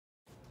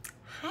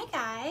Hi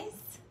guys,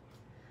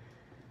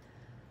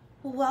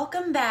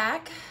 welcome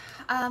back.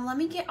 Let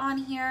me get on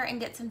here and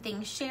get some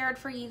things shared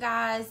for you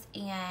guys,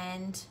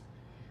 and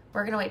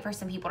we're gonna wait for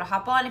some people to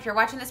hop on. If you're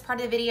watching this part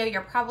of the video,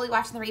 you're probably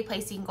watching the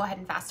replay, so you can go ahead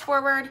and fast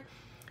forward.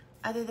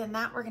 Other than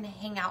that, we're gonna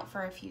hang out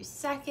for a few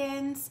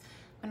seconds.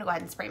 I'm gonna go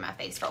ahead and spray my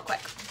face real quick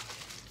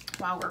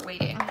while we're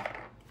waiting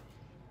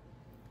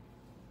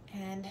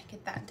and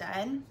get that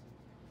done.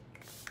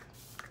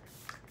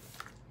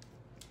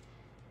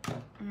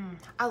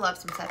 I love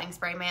some setting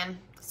spray, man.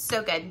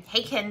 So good.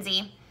 Hey,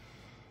 Kenzie.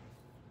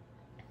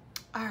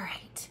 All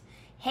right.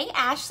 Hey,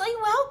 Ashley.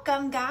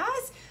 Welcome,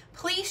 guys.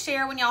 Please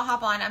share when y'all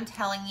hop on. I'm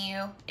telling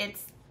you, it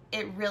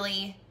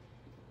really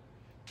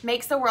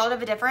makes the world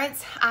of a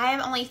difference. I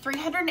am only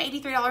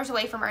 $383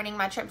 away from earning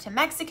my trip to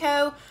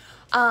Mexico.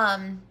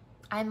 I'm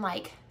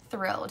like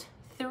thrilled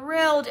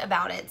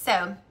about it.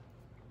 So,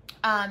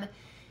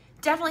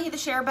 definitely hit the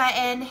share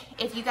button.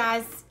 If you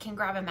guys can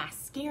grab a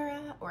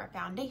mascara or a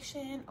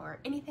foundation or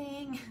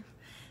anything,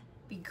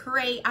 be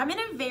great. I'm in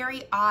a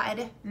very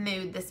odd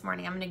mood this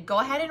morning. I'm gonna go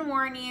ahead and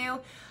warn you.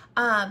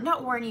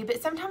 Not warn you,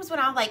 but sometimes when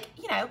I'm like,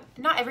 you know,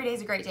 not every day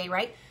is a great day,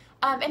 right?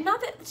 And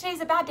not that today's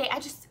a bad day,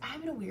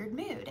 I'm in a weird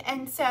mood.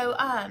 And so,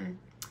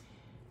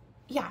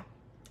 yeah,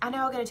 I know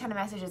I'll get a ton of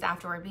messages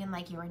afterward being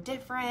like, you were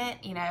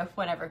different, you know,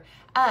 whatever.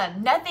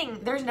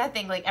 There's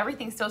nothing, like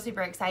everything's still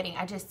super exciting.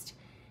 I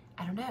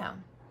don't know.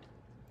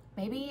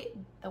 Maybe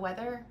the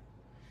weather.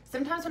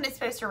 Sometimes when it's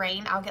supposed to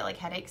rain, I'll get like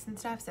headaches and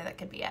stuff, so that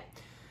could be it.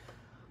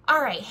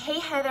 All right, hey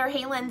Heather,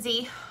 hey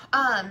Lindsay.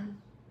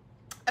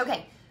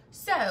 Okay,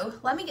 so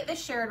let me get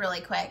this shared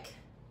really quick.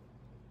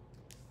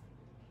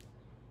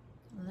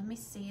 Let me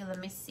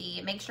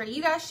see. Make sure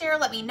you guys share.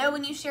 Let me know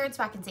when you shared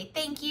so I can say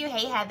thank you.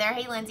 Hey Heather,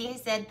 hey Lindsay, hey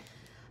Sid.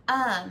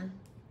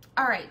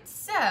 All right,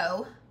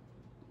 so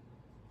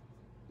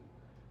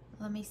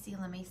let me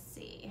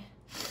see.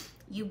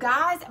 You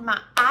guys, my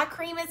eye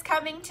cream is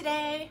coming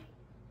today.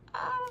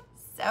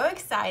 So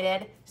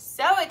excited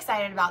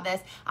about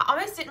this. I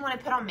almost didn't want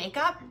to put on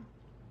makeup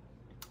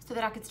so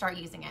that I could start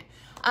using it.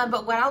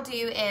 But what I'll do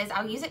is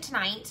I'll use it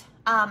tonight.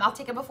 I'll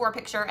take a before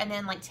picture, and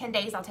then like 10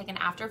 days I'll take an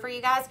after for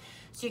you guys,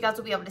 so you guys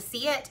will be able to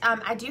see it.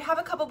 I do have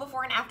a couple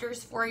before and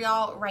afters for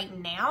y'all right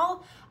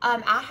now.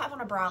 I have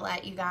on a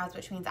bralette, you guys,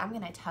 which means I'm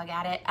gonna tug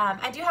at it.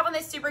 I do have on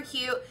this super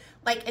cute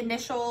like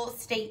initial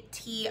state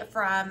tee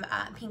from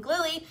Pink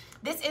Lily.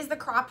 This is the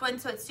cropped one,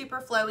 so it's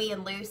super flowy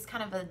and loose,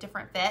 kind of a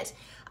different fit.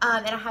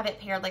 And I have it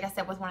paired, like I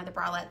said, with one of the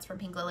bralettes from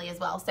Pink Lily as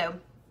well, so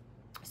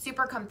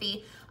super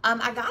comfy.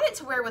 I got it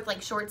to wear with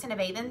like shorts and a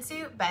bathing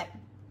suit, but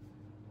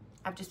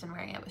I've just been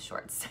wearing it with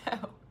shorts,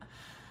 so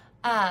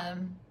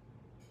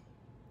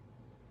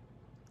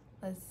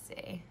let's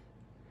see.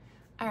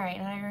 All right,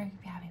 and I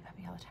be happy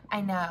puppy all the time.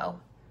 I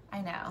know.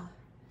 And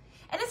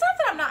it's not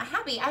that I'm not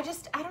happy. I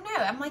don't know.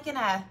 I'm like in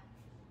a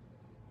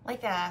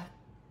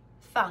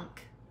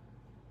funk.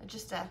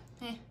 Just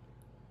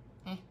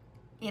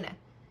you know,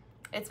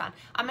 it's fine.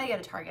 I'm gonna go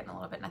to Target in a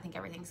little bit, and I think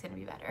everything's gonna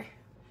be better.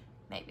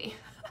 Maybe.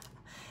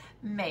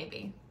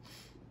 Maybe.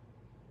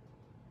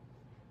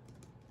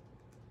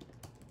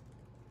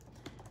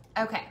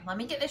 Okay, let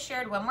me get this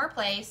shared one more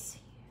place.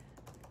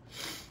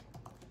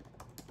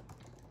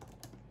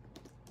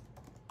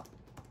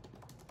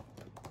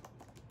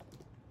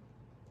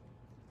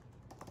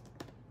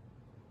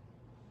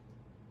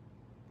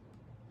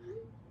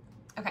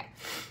 Okay,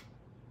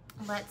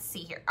 let's see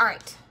here. All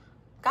right,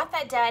 got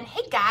that done.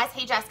 Hey guys,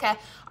 hey Jessica.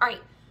 All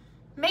right,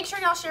 make sure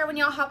y'all share when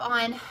y'all hop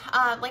on.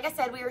 Like I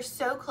said, we are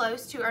so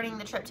close to earning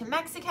the trip to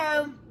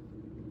Mexico.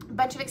 A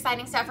bunch of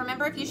exciting stuff.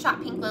 Remember, if you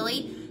shop Pink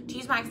Lily, to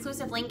use my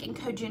exclusive link and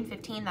code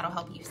June15, that'll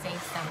help you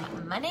save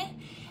some money.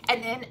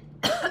 And then,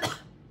 I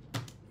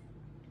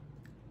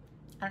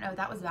don't know what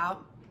that was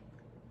about,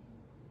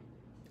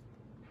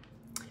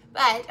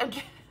 but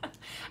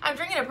I'm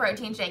drinking a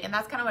protein shake, and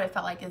that's kind of what it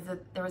felt like, is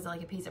that there was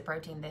like a piece of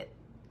protein that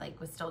like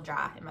was still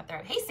dry in my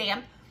throat. Hey,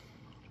 Sam.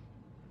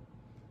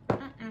 All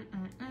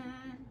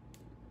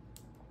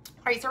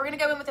right, so we're gonna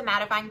go in with a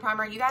mattifying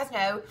primer. You guys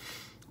know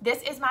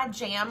this is my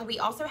jam. We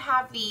also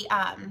have the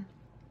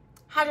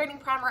hydrating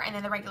primer and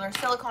then the regular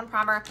silicone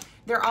primer.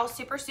 They're all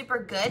super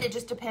good. It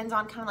just depends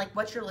on kind of like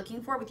what you're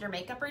looking for with your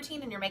makeup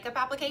routine and your makeup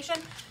application.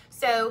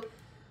 So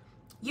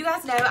you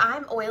guys know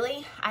I'm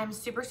oily. I'm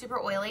super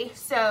oily.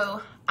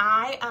 So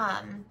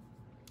I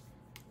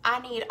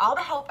need all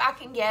the help I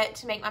can get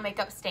to make my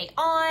makeup stay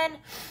on.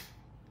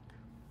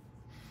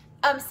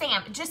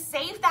 Sam, just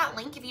save that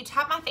link. If you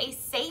tap my face,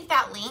 save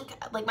that link.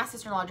 Like my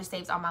sister-in-law just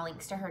saves all my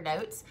links to her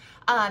notes.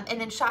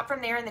 And then shop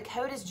from there, and the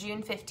code is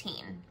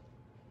June15.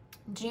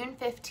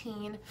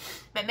 June15.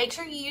 But make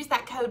sure you use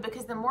that code,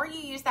 because the more you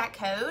use that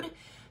code,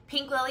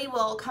 Pink Lily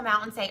will come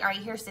out and say, all right,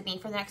 here, Sydney,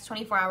 for the next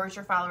 24 hours,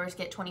 your followers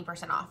get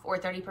 20% off or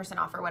 30%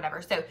 off or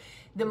whatever. So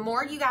the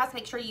more you guys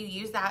make sure you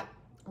use that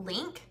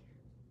link,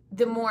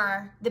 the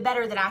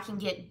better that I can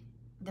get,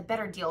 the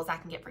better deals I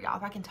can get for y'all,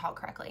 if I can talk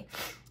correctly.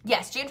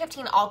 Yes,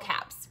 June15, all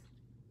caps.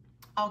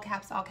 All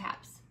caps, all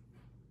caps.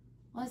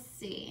 Let's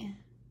see.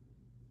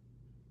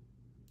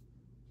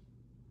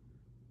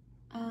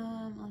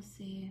 let's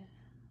see.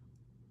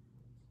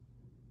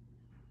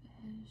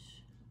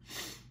 Fish.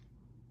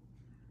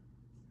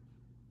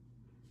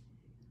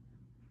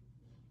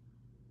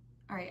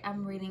 All right,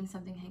 I'm reading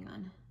something, hang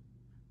on.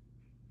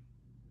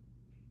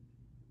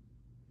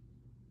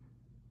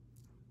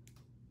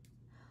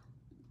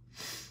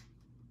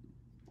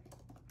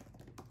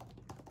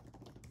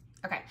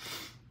 Okay.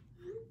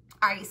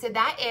 All right, so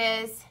that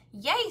is,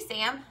 yay,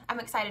 Sam.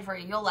 I'm excited for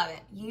you. You'll love it.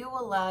 You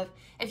will love,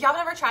 if y'all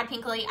have never tried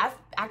Pink Lily, I've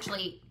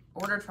actually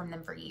ordered from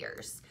them for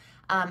years.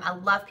 I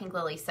love Pink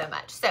Lily so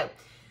much. So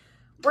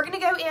we're gonna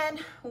go in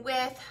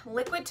with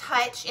Liquid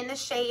Touch in the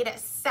shade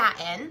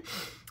Satin,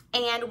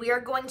 and we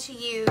are going to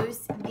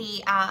use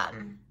the,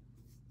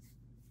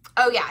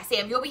 oh yeah,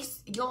 Sam,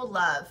 you'll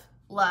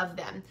love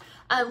them.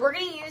 We're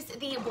gonna use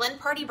the Blend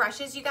Party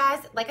brushes, you guys.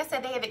 Like I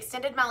said, they have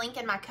extended my link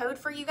and my code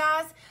for you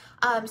guys.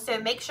 So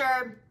make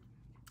sure,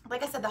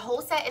 like I said, the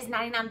whole set is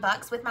 99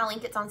 bucks. With my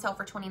link, it's on sale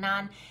for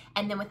 29.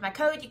 And then with my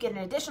code, you get an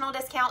additional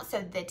discount.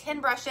 So the 10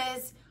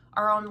 brushes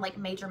are on like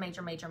major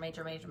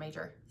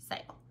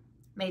sale.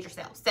 Major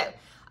sale. So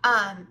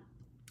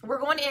we're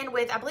going in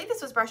with, I believe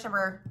this was brush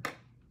number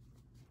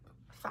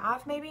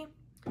 5, maybe,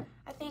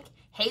 I think.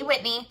 Hey,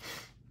 Whitney.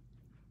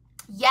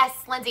 Yes,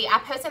 Lindsay, I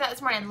posted that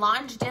this morning.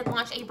 Launch did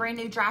launch a brand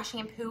new dry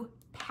shampoo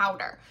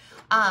powder.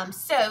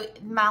 So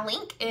my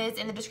link is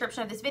in the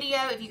description of this video.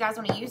 If you guys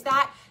want to use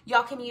that,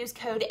 y'all can use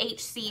code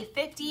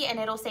HC50 and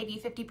it'll save you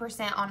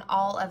 50% on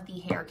all of the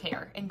hair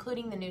care,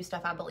 including the new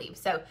stuff, I believe.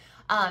 So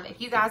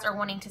if you guys are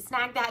wanting to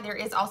snag that, there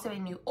is also a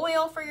new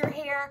oil for your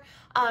hair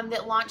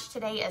that launched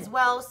today as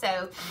well.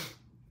 So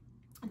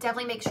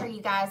definitely make sure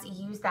you guys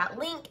use that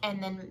link,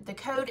 and then the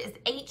code is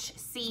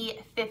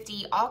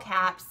HC50, all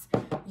caps.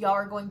 Y'all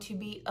are going to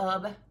be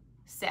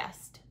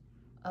obsessed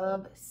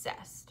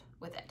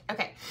with it.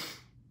 Okay.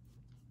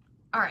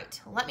 All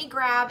right, let me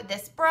grab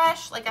this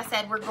brush. Like I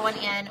said, we're going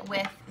in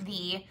with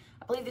the,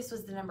 I believe this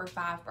was the number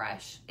 5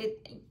 brush.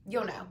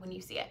 You'll know when you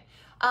see it.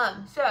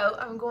 So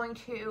I'm going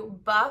to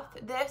buff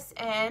this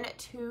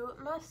into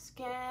my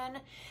skin.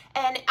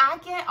 And I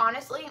get,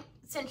 honestly,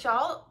 since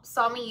y'all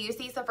saw me use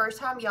these the first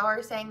time, y'all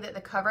are saying that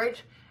the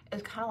coverage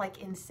is kind of like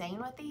insane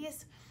with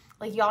these.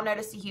 Like y'all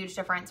noticed a huge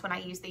difference when I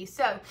use these.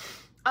 So,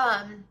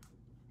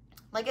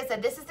 like I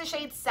said, this is the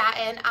shade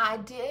Satin. I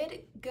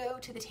did go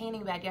to the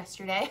tanning bed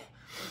yesterday,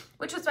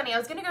 which was funny. I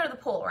was gonna go to the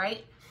pool,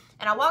 right?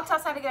 And I walked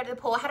outside to go to the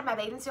pool. I had my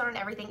bathing suit on and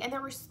everything, and there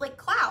were like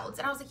clouds.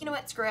 And I was like, you know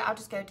what, screw it, I'll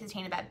just go to the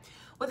tanning bed.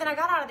 Well, then I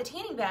got out of the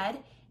tanning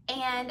bed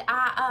and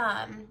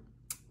I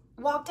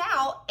walked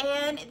out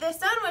and the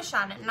sun was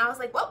shining. And I was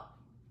like, well,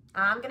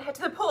 I'm gonna head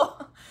to the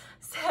pool.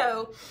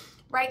 So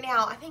right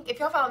now, I think if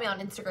y'all follow me on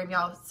Instagram,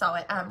 y'all saw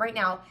it. Right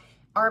now,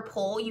 our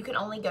pool, you can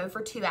only go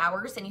for 2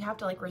 hours and you have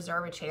to like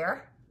reserve a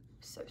chair.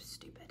 So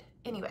stupid.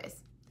 Anyways,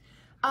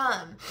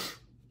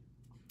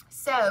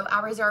 so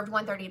I reserved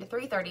 1:30 to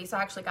 3:30. So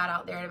I actually got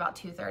out there at about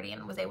 2:30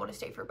 and was able to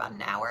stay for about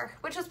an hour,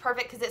 which was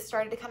perfect because it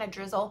started to kind of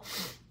drizzle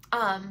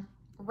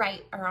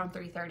right around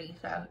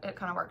 3:30. So it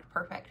kind of worked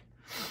perfect.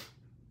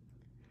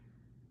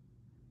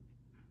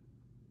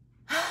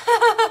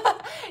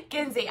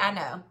 Kenzie, I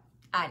know.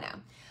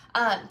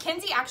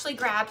 Kenzie actually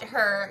grabbed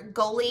her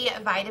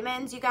Goli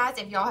vitamins, you guys.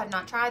 If y'all have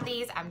not tried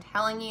these, I'm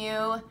telling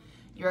you,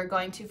 you're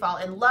going to fall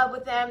in love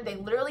with them. They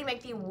literally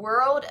make the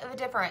world of a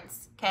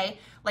difference, okay?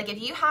 Like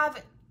if you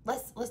have,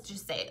 let's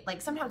just say it,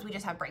 like sometimes we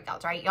just have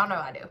breakouts, right? Y'all know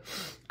I do.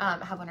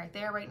 I have one right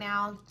there right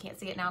now. You can't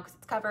see it now because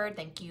it's covered.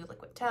 Thank you,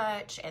 Liquid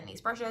Touch and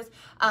these brushes.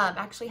 I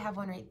actually have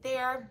one right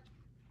there.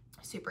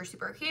 Super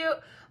cute.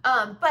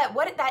 But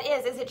what that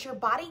is it's your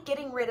body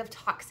getting rid of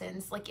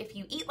toxins. Like if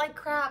you eat like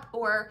crap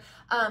or,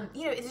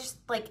 you know, it's just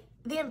like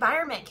the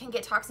environment can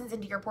get toxins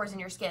into your pores and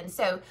your skin.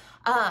 So,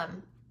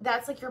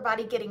 that's like your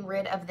body getting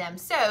rid of them.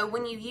 So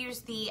when you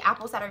use the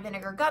apple cider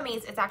vinegar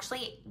gummies, it's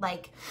actually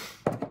like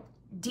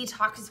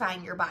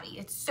detoxifying your body.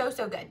 It's so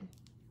good.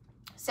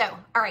 So,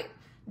 all right,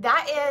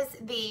 that is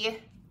the,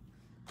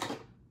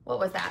 what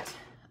was that?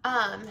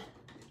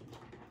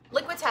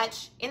 Liquid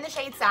Touch in the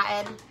shade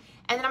Satin.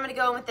 And then I'm gonna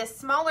go in with this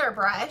smaller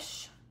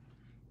brush.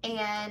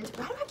 And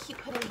why do I keep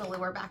putting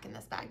velour back in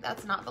this bag?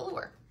 That's not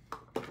velour.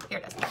 Here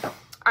it is.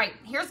 All right,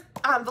 here's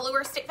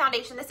Velour Stick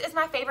Foundation. This is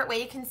my favorite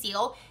way to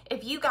conceal.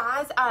 If you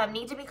guys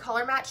need to be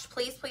color matched,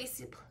 please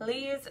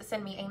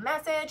send me a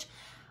message.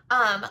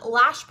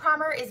 Lash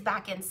Primer is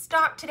back in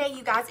stock today,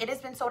 you guys. It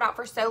has been sold out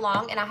for so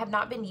long, and I have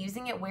not been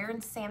using it. Where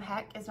in Sam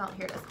heck is not?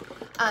 Here it is.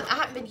 I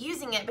haven't been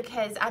using it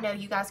because I know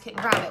you guys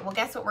couldn't grab it. Well,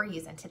 guess what we're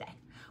using today?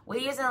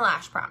 We're using a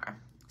Lash Primer.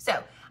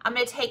 So I'm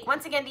going to take,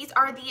 once again, these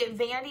are the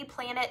Vanity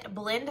Planet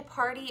Blend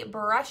Party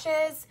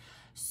brushes.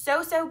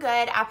 So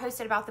good. I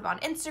posted about them on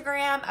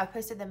Instagram. I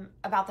posted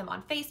about them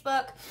on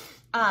Facebook.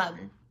 I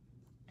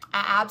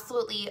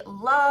absolutely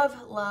love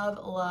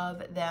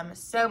them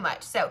so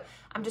much. So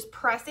I'm just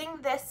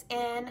pressing this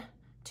in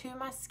to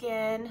my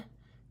skin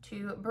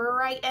to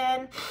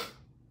brighten.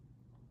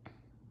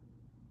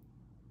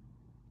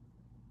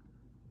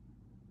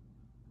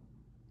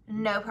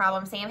 No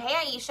problem, Sam.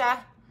 Hey, Aisha.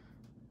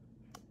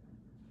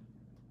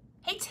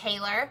 Hey,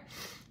 Taylor.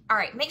 All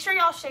right, make sure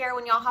y'all share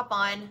when y'all hop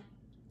on.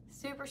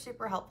 Super,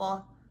 super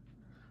helpful.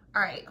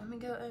 All right, let me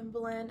go and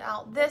blend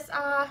out this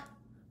eye.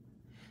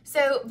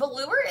 So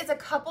Velour is a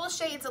couple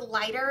shades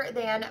lighter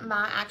than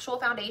my actual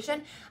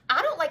foundation.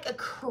 I don't like a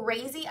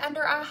crazy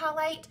under eye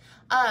highlight,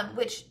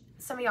 which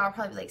some of y'all are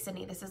probably like,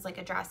 Sydney, this is like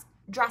a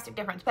drastic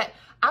difference. But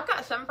I've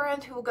got some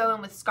friends who will go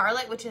in with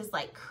Scarlet, which is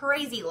like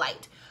crazy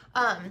light.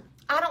 I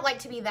don't like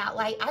to be that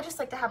light. I just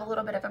like to have a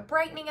little bit of a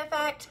brightening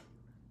effect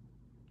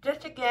just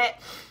to get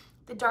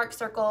the dark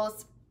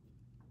circles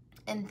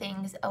and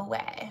things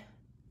away.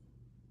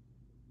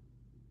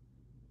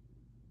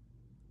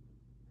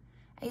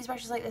 I used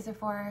brushes like this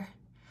before.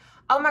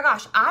 Oh my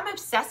gosh, I'm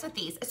obsessed with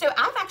these. So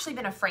I've actually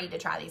been afraid to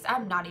try these.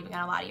 I'm not even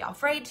gonna lie to y'all,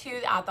 afraid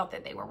to. I thought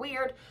that they were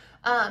weird.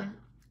 And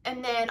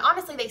then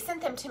honestly, they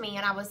sent them to me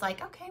and I was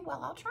like, okay,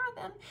 well, I'll try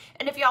them.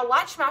 And if y'all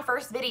watched my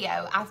first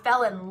video, I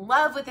fell in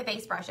love with the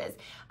face brushes.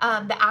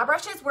 The eye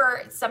brushes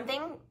were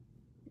something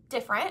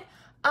different.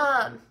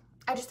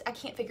 I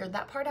can't figure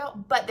that part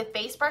out. But the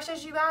face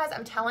brushes, you guys,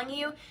 I'm telling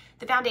you,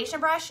 the foundation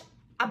brush,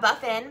 I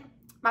buff in.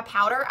 My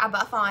powder, I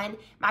buff on.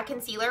 My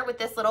concealer with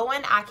this little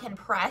one, I can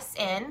press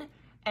in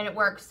and it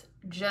works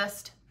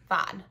just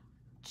fine.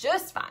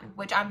 Just fine,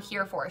 which I'm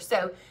here for.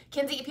 So,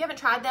 Kenzie, if you haven't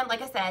tried them,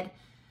 like I said,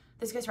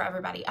 this goes for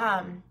everybody.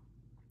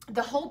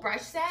 The whole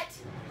brush set,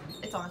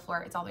 it's on the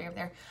floor. It's all the way over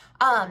there.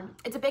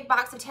 It's a big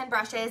box of 10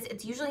 brushes.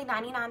 It's usually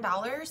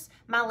 $99.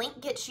 My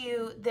link gets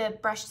you the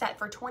brush set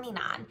for $29.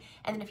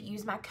 And then if you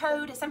use my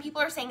code, some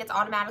people are saying it's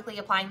automatically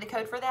applying the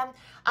code for them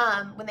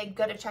when they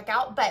go to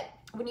checkout. But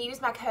when you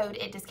use my code,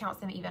 it discounts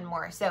them even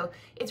more. So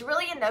it's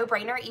really a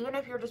no-brainer, even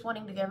if you're just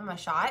wanting to give them a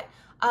shot.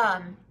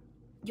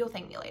 You'll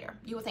thank me later.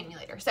 You will thank me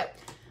later. So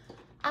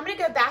I'm going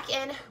to go back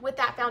in with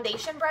that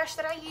foundation brush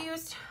that I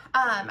used.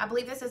 I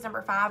believe this is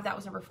number 5. That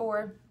was number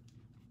 4.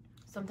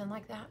 Something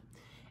like that.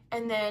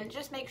 And then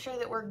just make sure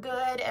that we're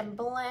good and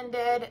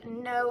blended.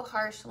 No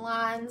harsh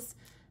lines.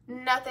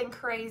 Nothing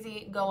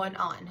crazy going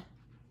on.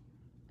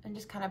 And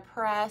just kind of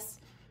press.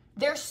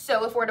 They're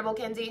so affordable,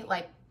 Kenzie.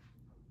 Like,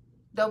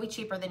 they'll be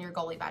cheaper than your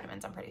Goli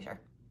vitamins, I'm pretty sure.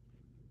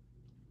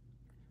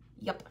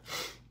 Yep.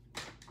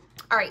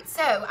 All right,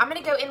 so I'm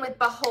going to go in with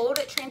Behold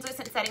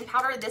Translucent Setting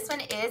Powder. This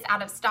one is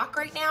out of stock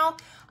right now,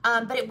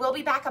 but it will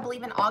be back, I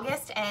believe, in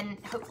August and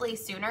hopefully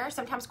sooner.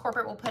 Sometimes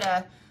corporate will put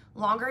a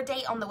longer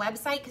date on the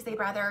website because they'd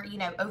rather, you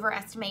know,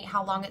 overestimate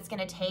how long it's going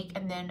to take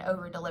and then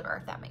over deliver,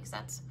 if that makes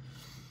sense.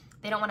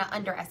 They don't want to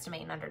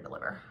underestimate and under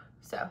deliver.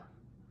 So,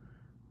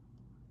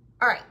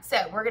 all right, so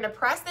we're going to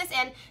press this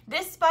in.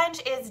 This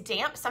sponge is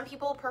damp. Some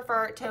people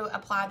prefer to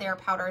apply their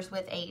powders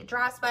with a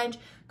dry sponge.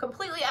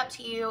 Completely up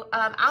to you.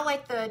 I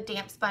like the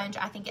damp sponge.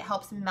 I think it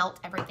helps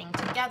melt everything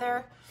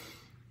together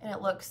and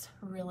it looks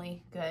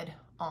really good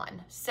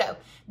on. So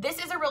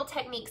this is a Real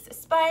Techniques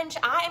sponge.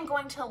 I am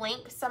going to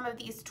link some of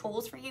these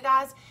tools for you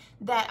guys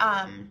that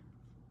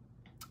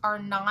are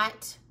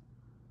not,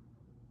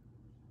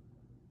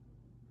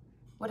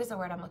 what is the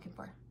word I'm looking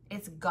for?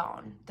 It's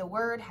gone. The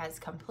word has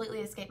completely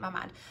escaped my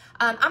mind.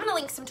 I'm going to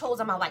link some tools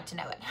on my Like to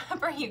Know It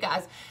for you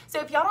guys. So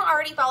if y'all don't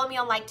already follow me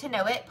on Like to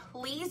Know It,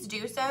 please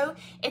do so.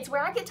 It's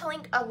where I get to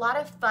link a lot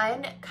of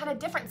fun, kind of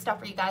different stuff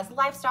for you guys,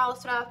 lifestyle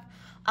stuff,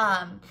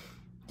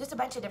 just a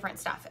bunch of different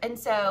stuff. And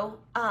so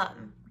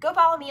go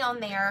follow me on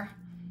there.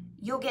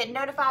 You'll get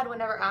notified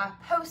whenever I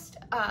post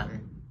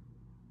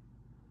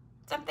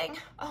something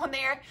on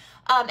there.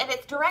 And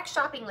it's direct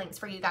shopping links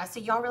for you guys. So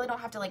y'all really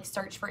don't have to like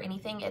search for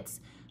anything. It's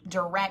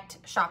direct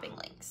shopping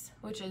links,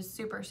 which is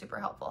super, super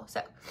helpful.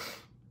 So,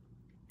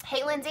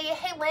 hey Lindsay,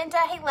 hey Linda,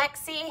 hey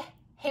Lexi,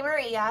 hey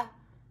Maria.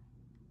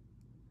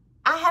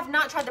 I have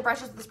not tried the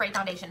brushes with the spray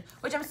foundation,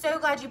 which I'm so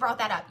glad you brought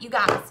that up. You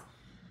guys,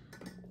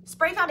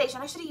 spray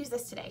foundation, I should have used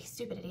this today,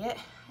 stupid idiot.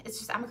 It's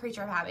just, I'm a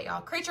creature of habit, y'all.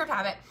 Creature of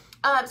habit.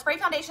 Spray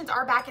foundations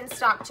are back in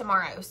stock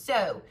tomorrow.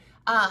 So,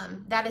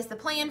 that is the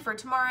plan for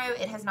tomorrow.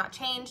 It has not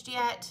changed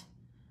yet,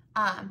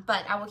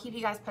 but I will keep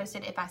you guys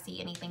posted if I see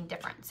anything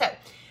different. So,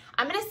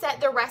 I'm going to set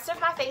the rest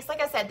of my face.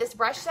 Like I said, this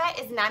brush set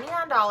is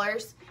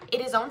 $99. It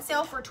is on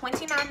sale for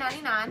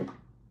 $29.99.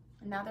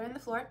 Now they're in the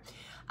floor.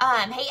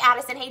 Hey,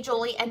 Addison. Hey,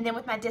 Julie. And then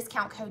with my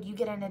discount code, you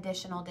get an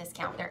additional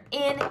discount. They're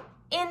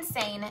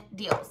insane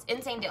deals.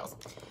 Insane deals.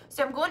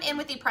 So I'm going in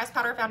with the Pressed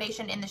Powder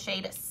Foundation in the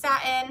shade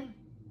Satin.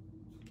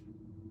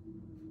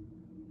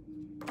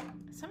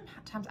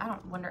 Sometimes I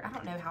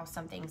don't know how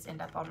some things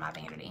end up on my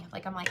vanity.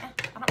 Like, I'm like, I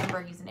don't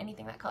remember using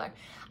anything that color.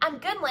 I'm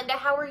good, Linda.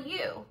 How are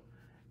you?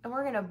 And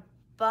we're going to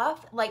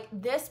buff, like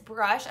this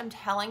brush, I'm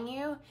telling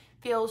you,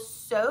 feels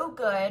so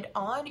good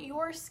on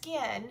your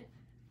skin.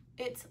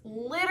 It's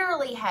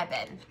literally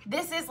heaven.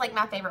 This is like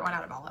my favorite one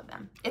out of all of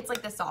them. It's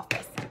like the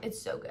softest.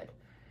 It's so good.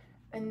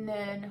 And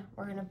then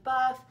we're gonna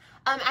buff.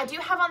 I do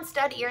have on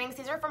stud earrings.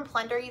 These are from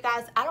Plunder, you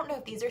guys. I don't know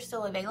if these are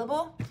still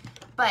available,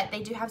 but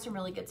they do have some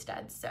really good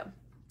studs. So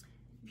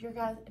if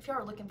y'all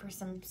are looking for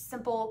some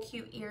simple,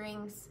 cute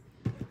earrings,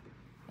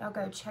 y'all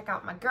go check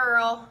out my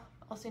girl.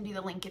 I'll send you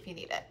the link if you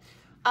need it.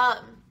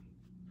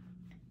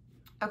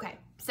 Okay,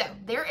 so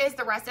there is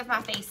the rest of my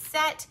face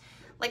set.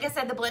 like I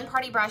said, the Blend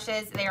Party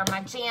brushes, they are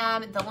my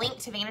jam. The link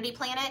to Vanity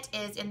Planet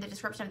is in the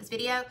description of this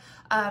video.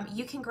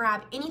 You can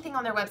grab anything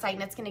on their website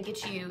and it's gonna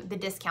get you the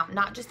discount,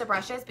 not just the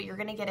brushes, but you're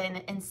gonna get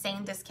an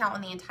insane discount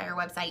on the entire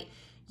website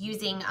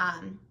using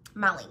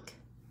my link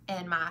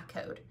and my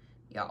code.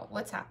 Y'all,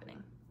 what's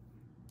happening?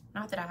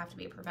 Not that I have to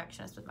be a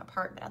perfectionist with my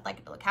part, but I'd like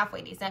it to look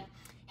halfway decent.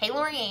 Hey,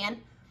 Lorianne.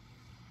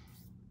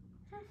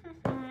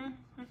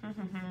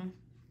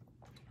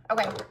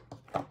 Okay,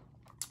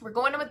 we're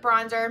going in with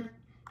bronzer.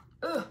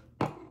 Ugh.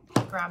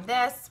 Grab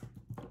this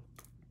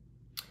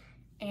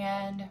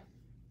and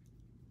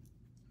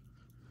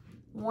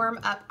warm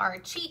up our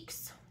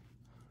cheeks.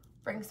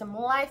 Bring some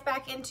life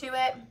back into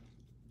it.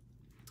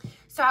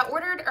 So I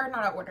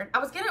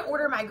was gonna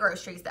order my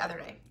groceries the other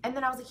day. And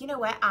then I was like, you know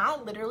what? I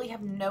literally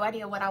have no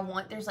idea what I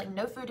want. There's like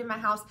no food in my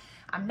house.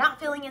 I'm not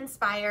feeling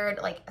inspired.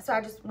 So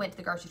I just went to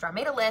the grocery store. I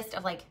made a list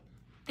of like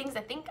things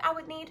I think I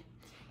would need.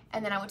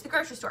 And then I went to the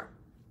grocery store.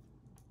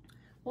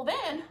 Well,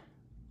 then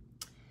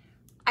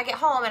I get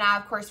home and I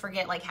of course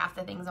forget like half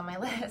the things on my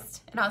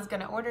list. And I was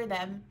gonna order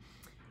them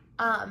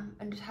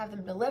and just have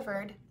them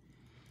delivered.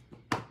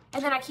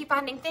 And then I keep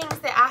finding things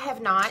that I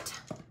have not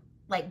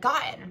like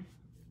gotten.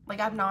 Like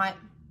I've not,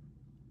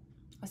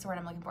 what's the word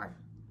I'm looking for?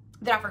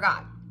 That I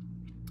forgot.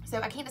 So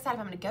I can't decide if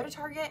I'm gonna go to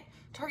Target.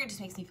 Target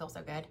just makes me feel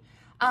so good.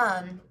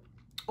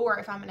 Or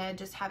if I'm gonna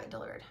just have it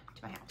delivered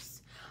to my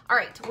house. All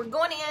right, we're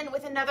going in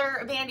with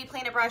another Vanity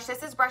Planet brush.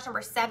 This is brush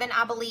number 7,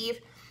 I believe.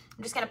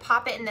 I'm just gonna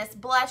pop it in this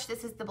blush.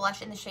 This is the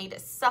blush in the shade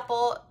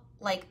Supple.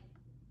 Like,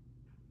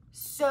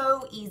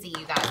 so easy,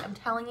 you guys. I'm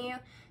telling you,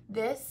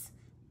 this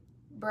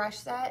brush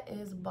set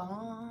is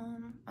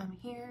bomb. I'm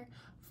here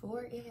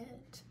for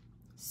it.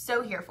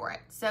 So here for it.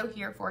 So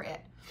here for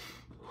it.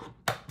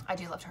 I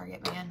do love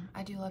Target, man.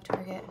 I do love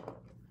Target.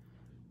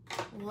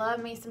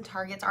 Love me some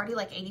Target. It's already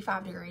like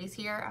 85 degrees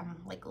here. I'm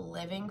like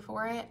living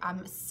for it.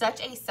 I'm such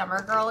a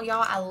summer girl,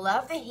 y'all. I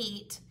love the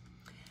heat.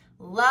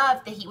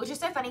 Love the heat, which is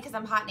so funny because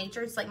I'm hot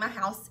natured. It's like my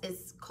house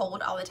is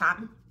cold all the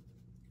time.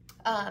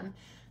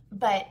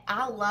 But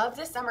I love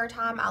the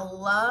summertime. I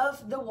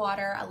love the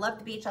water. I love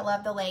the beach. I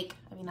love the lake.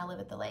 I mean, I live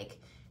at the lake.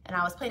 And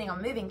I was planning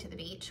on moving to the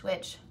beach,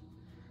 which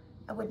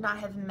I would not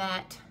have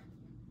met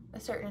a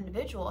certain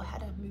individual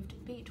had I moved to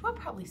the beach. Well, I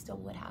probably still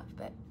would have,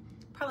 but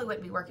probably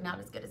wouldn't be working out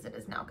as good as it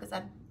is now because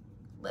I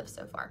live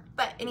so far.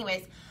 But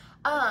anyways,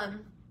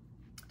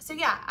 so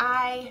yeah,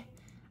 I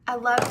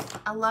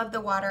love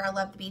the water. I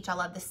love the beach. I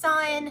love the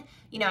sun.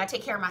 You know, I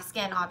take care of my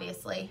skin,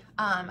 obviously.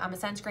 I'm a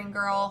sunscreen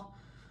girl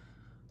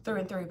through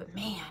and through, but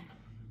man,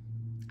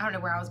 I don't know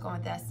where I was going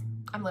with this.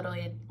 I'm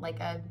literally like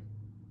a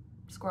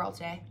squirrel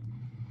today.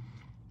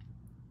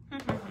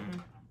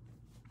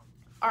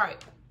 All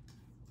right,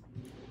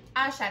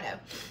 eyeshadow.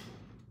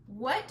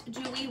 What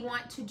do we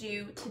want to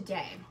do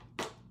today?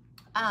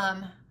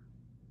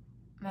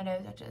 My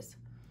nose itches.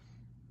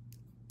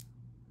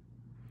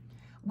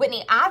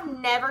 Whitney, I've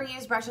never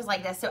used brushes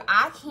like this, so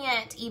I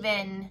can't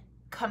even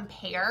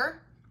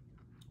compare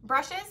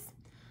brushes.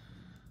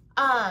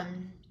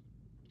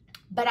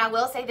 But I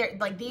will say they're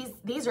like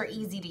these are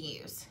easy to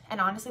use, and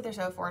honestly, they're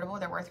so affordable.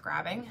 They're worth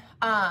grabbing.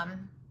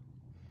 When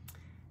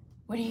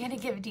are you gonna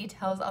give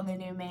details on the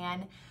new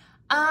man?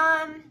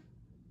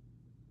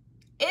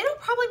 It'll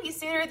probably be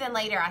sooner than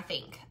later, I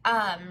think.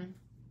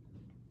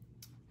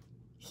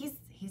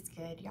 He's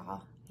good,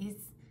 y'all.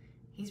 He's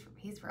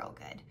real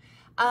good.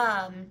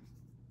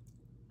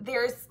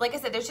 There's, like I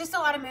said, there's just a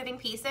lot of moving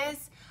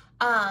pieces.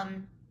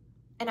 And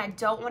I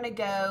don't want to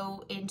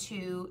go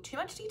into too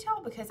much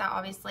detail because I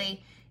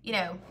obviously, you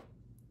know,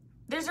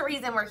 there's a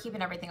reason we're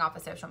keeping everything off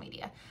of social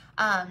media.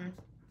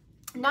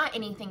 Not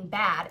anything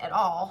bad at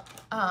all.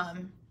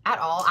 I'm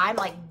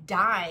like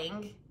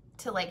dying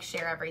to like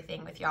share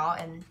everything with y'all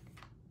and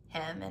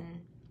him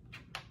and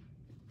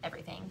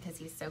everything because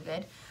he's so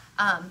good.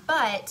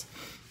 But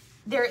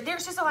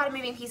there's just a lot of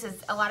moving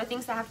pieces, a lot of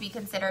things that have to be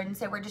considered, and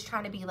so we're just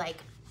trying to be like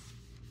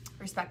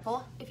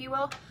respectful, if you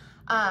will.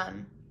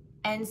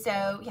 And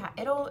so yeah,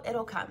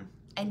 it'll come,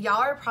 and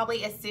y'all are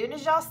probably, as soon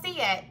as y'all see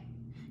it,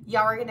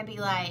 y'all are gonna be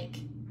like,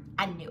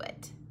 I knew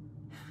it.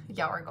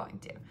 Y'all are going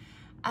to.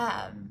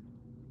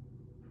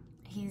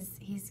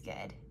 He's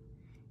good.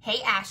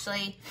 Hey,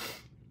 Ashley.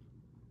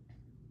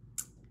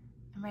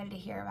 I'm ready to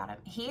hear about him.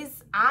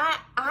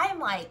 I'm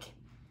like,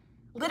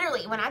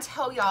 literally, when I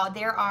tell y'all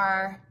there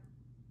are,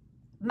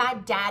 my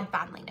dad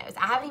finally knows.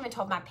 I haven't even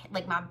told my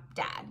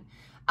dad.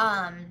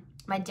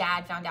 My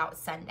dad found out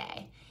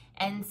Sunday.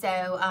 And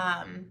so,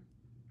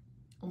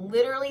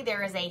 literally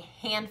there is a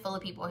handful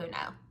of people who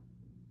know.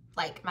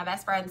 Like, my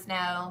best friends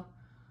know,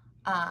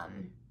 my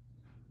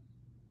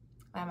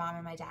mom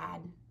and my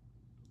dad.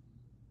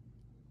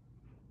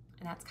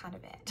 And that's kind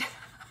of it.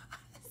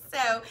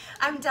 So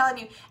I'm telling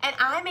you, and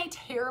I'm a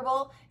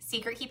terrible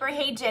secret keeper.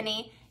 Hey,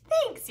 Jenny.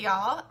 Thanks,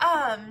 y'all.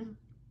 I'm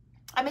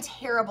a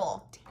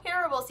terrible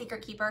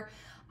secret keeper.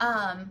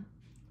 And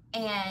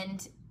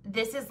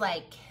this is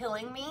like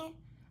killing me.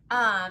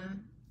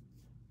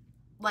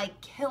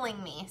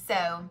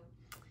 So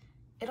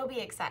it'll be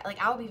exciting. Like,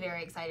 I'll be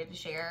very excited to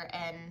share,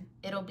 and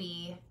it'll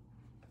be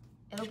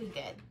It'll be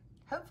good.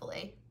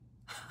 Hopefully.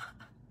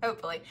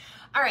 Hopefully.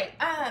 All right.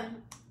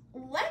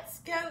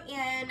 Let's go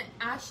in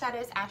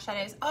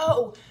eyeshadows.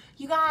 Oh,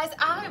 you guys,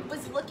 I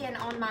was looking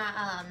on my,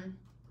 I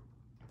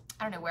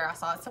don't know where I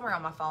saw it, somewhere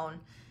on my phone.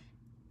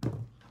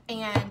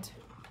 And,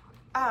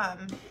 what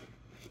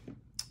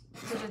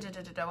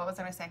was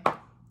I gonna say?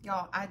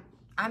 Y'all,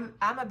 I'm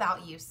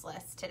about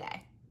useless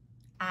today.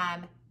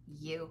 I'm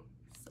useless.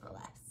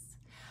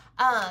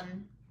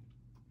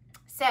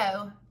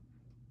 So,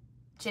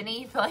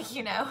 Jenny, you feel like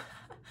you know.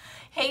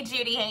 Hey,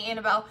 Judy, hey,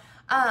 Annabelle.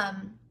 I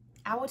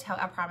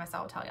promise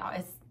I will tell y'all.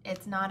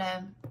 It's not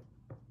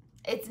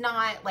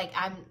like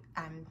I'm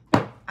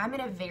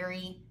in a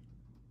very,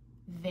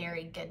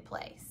 very good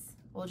place.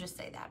 We'll just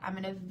say that. I'm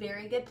in a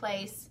very good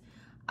place.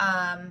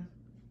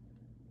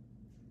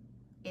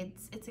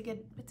 It's a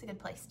good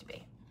place to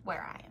be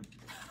where I am.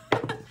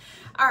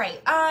 All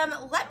right.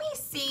 Let me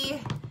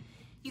see.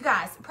 You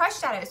guys,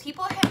 pressed shadows.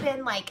 People have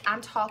been like,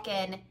 I'm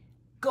talking,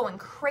 going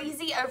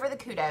crazy over the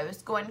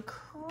kudos, going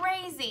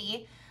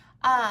crazy.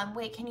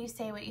 Wait, can you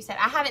say what you said?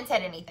 I haven't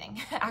said anything,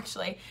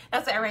 actually.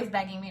 That's what everybody's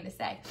begging me to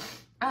say.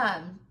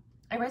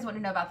 Everybody's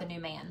wanting to know about the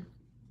new man.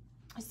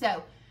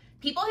 So,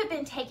 people have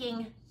been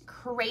taking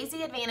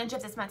crazy advantage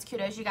of this month's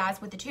kudos, you guys,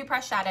 with the 2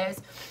 pressed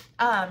shadows.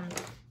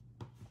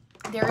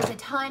 There is a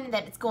ton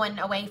that it's going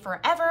away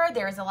forever.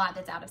 There's a lot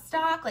that's out of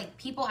stock. Like,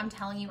 people, I'm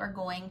telling you, are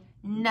going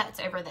nuts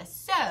over this.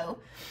 So,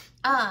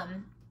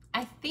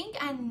 I think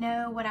I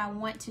know what I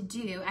want to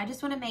do. I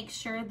just want to make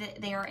sure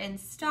that they are in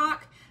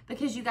stock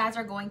because you guys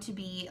are going to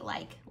be,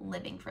 like,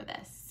 living for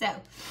this.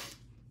 So,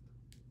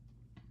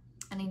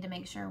 I need to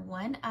make sure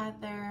one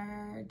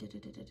other.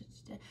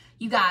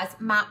 You guys,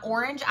 my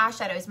orange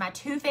eyeshadows, my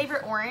 2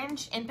 favorite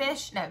orange,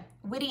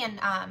 Witty and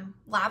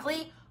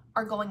Lively,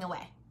 are going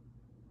away.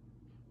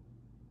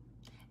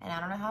 And I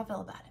don't know how I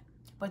feel about it,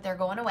 but they're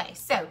going away.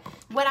 So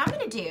what I'm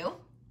going to do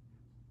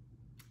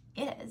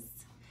is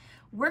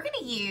we're going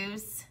to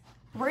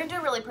do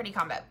a really pretty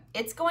combo.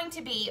 It's going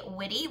to be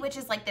Witty, which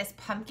is like this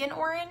pumpkin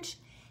orange,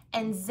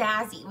 and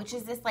Zazzy, which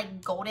is this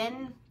like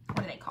golden, what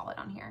do they call it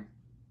on here?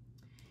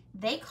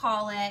 They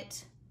call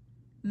it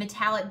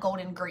metallic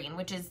golden green,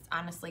 which is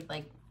honestly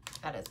like,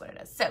 that is what it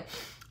is. So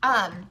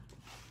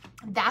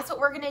that's what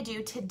we're going to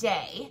do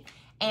today.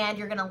 And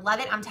you're going to love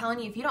it. I'm telling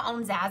you, if you don't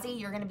own Zazzy,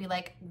 you're going to be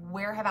like,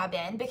 where have I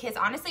been? Because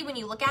honestly, when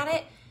you look at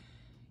it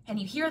and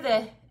you hear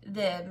the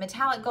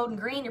metallic golden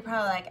green, you're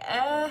probably like,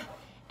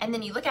 and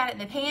then you look at it in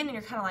the pan and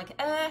you're kind of like,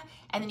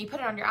 and then you put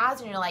it on your eyes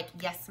and you're like,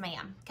 yes,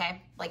 ma'am.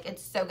 Okay. Like,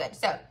 it's so good.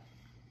 So,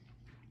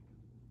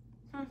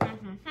 I'm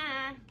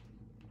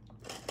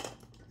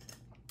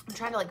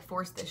trying to like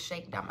force this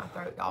shake down my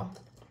throat, y'all.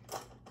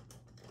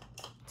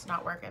 It's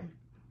not working.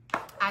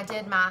 I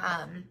did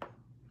my,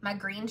 my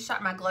green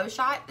shot, my glow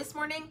shot this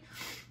morning,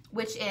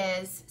 which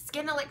is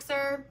Skin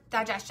Elixir,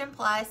 Digestion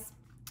Plus,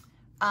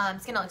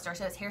 Skin Elixir.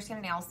 So it's hair, skin,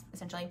 and nails,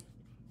 essentially.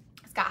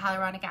 It's got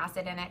hyaluronic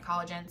acid in it,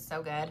 collagen,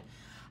 so good.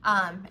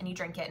 And you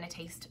drink it and it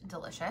tastes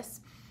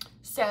delicious.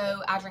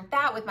 So I drink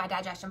that with my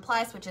Digestion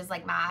Plus, which is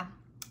like my,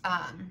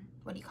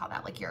 what do you call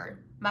that? Like your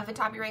muffin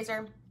top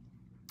eraser.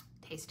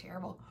 Tastes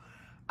terrible.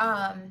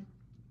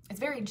 It's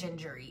very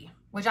gingery,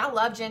 which I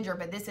love ginger,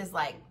 but this is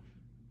like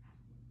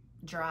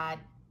dried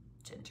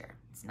ginger.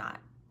 It's not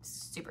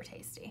super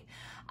tasty.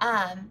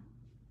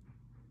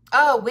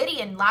 Oh,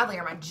 Witty and Lively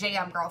are my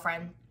jam,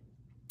 girlfriend.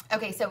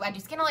 Okay, so I do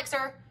Skin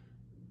Elixir.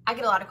 I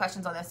get a lot of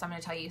questions on this, so I'm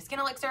going to tell you. Skin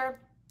Elixir,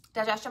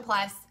 Digestion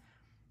Plus,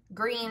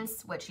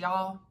 greens, which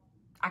y'all,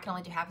 I can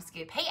only do half a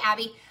scoop. Hey,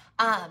 Abby,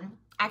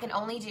 I can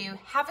only do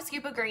half a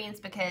scoop of greens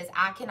because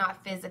I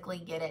cannot physically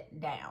get it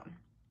down.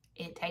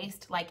 It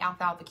tastes like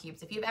alfalfa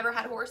cubes. If you've ever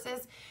had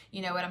horses,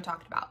 you know what I'm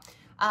talking about.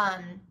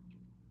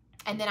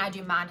 And then I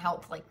do Mind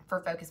Health, like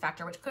for Focus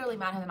Factor, which clearly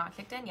mine has not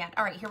kicked in yet.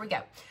 All right, here we go.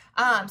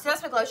 So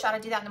that's my glow shot. I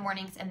do that in the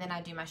mornings, and then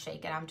I do my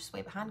shake, and I'm just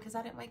way behind because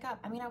I didn't wake up.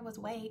 I mean, I was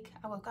awake.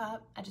 I woke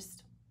up. I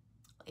just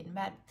laid in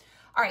bed.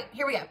 All right,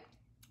 here we go.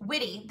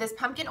 Witty, this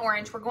pumpkin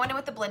orange. We're going in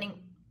with the blending.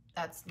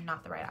 That's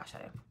not the right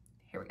eyeshadow.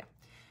 Here we go.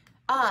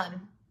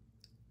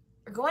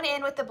 We're going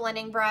in with the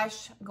blending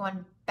brush,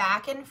 going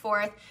back and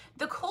forth.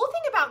 The cool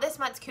thing about this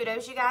month's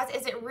kudos, you guys,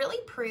 is it really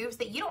proves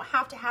that you don't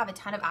have to have a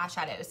ton of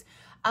eyeshadows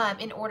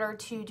in order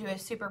to do a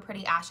super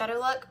pretty eyeshadow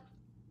look.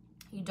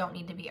 You don't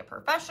need to be a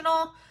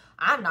professional.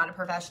 I'm not a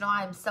professional.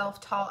 I'm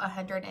self-taught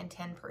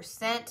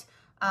 110%.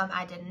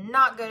 I did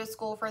not go to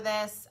school for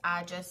this.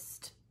 I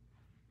just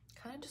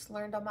kind of just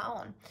learned on my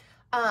own.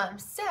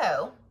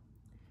 So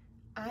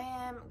I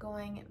am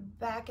going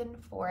back and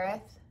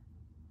forth.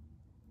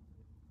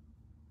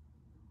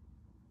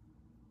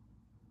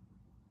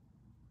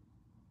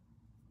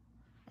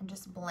 And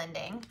just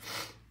blending.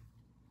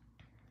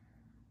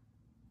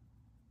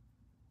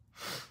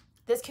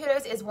 This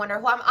kudos is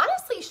wonderful. I'm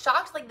honestly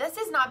shocked. Like, this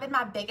has not been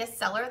my biggest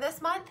seller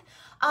this month.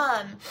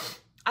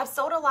 I've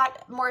sold a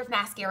lot more of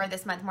mascara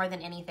this month more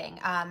than anything,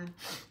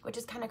 which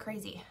is kind of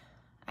crazy.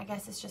 I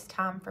guess it's just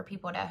time for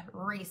people to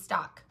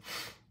restock.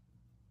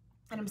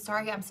 And I'm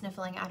sorry I'm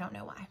sniffling. I don't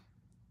know why.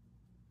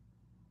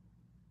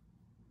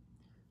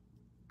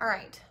 All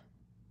right.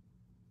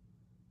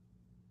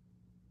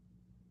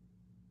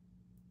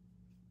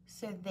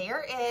 So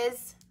there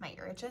is my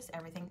ear itches,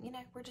 everything, you know,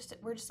 we're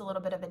just a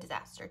little bit of a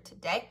disaster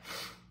today.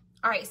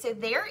 All right, so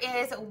there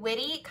is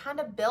Witty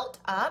kind of built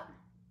up.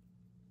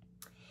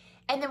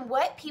 And then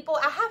what people,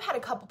 I have had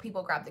a couple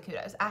people grab the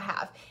Kudos, I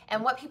have.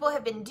 And what people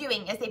have been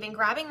doing is they've been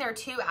grabbing their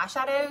 2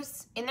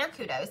 eyeshadows in their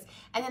Kudos,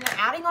 and then they're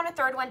adding on a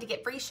 3rd one to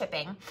get free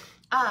shipping.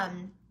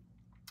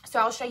 So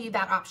I'll show you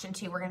that option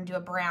too. We're gonna do a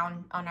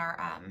brown on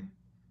our,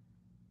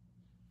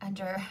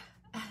 under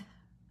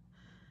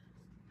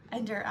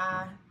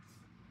eye.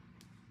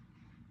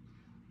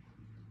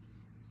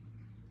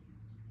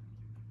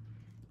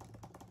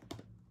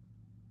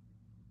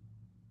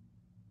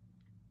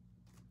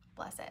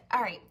 Bless it.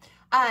 All right.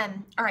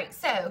 All right,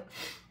 so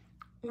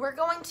we're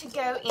going to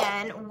go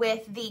in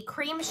with the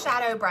cream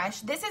shadow brush.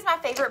 This is my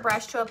favorite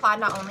brush to apply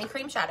not only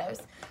cream shadows,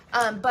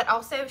 but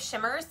also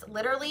shimmers.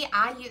 Literally,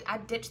 I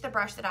ditched the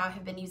brush that I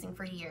have been using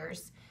for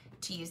years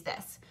to use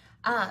this.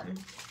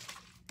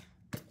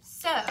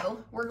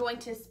 So we're going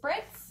to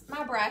spritz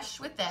my brush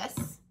with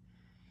this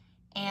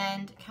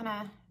and kind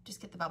of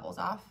just get the bubbles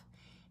off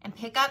and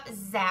pick up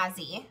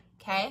Zazzy,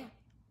 okay?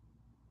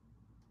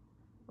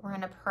 We're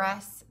going to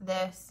press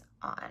this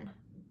on.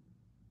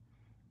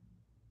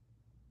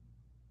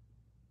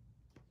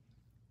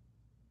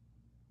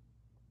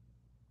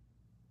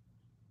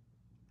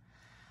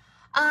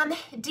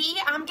 D,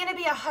 I'm going to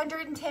be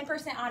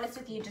 110% honest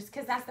with you just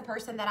because that's the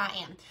person that I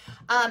am.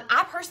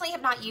 I personally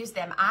have not used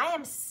them. I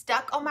am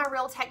stuck on my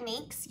Real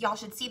Techniques. Y'all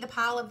should see the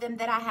pile of them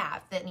that I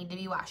have that need to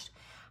be washed.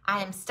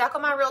 I am stuck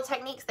on my Real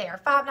Techniques. They are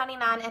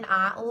 $5.99 and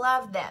I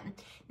love them.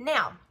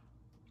 Now,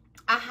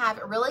 I have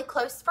really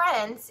close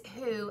friends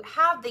who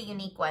have the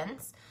Younqiue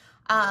ones,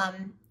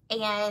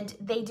 and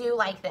they do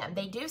like them.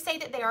 They do say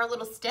that they are a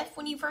little stiff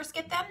when you first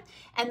get them,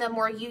 and the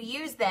more you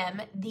use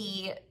them,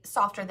 the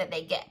softer that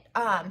they get.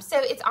 So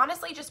it's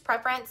honestly just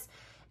preference.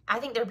 I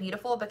think they're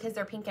beautiful because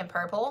they're pink and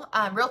purple.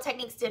 Real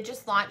Techniques did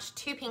just launch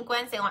 2 pink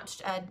ones. They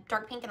launched a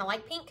dark pink and a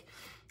light pink.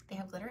 They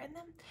have glitter in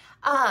them.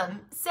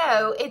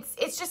 So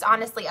it's just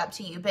honestly up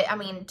to you. But I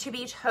mean, to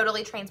be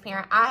totally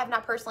transparent, I have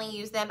not personally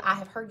used them. I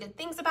have heard good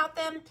things about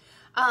them.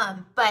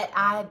 But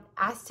I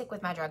stick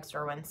with my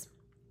drugstore ones.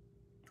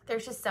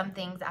 There's just some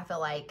things I feel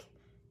like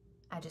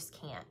I just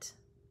can't.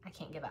 I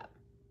can't give up.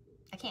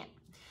 I can't.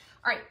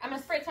 All right, I'm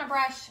gonna spritz my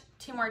brush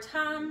 2 more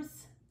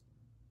times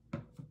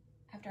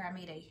after I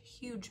made a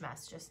huge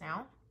mess just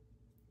now.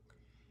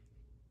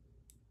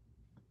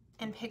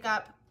 And pick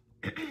up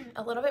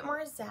a little bit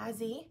more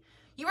Zazzy.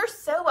 You are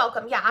so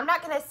welcome. Yeah, I'm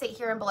not gonna sit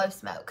here and blow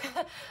smoke.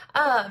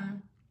 At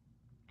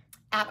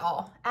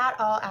all.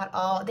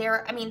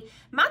 I mean,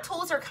 my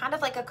tools are kind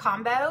of like a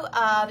combo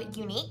of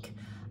Younqiue,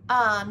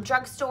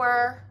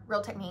 drugstore,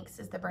 Real Techniques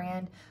is the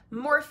brand,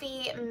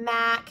 Morphe,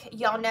 MAC.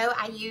 Y'all know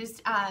I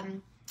used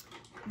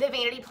the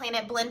Vanity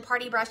Planet Blend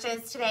Party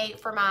brushes today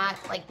for my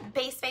like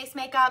base face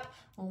makeup.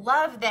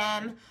 Love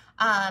them.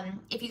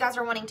 If you guys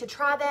are wanting to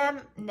try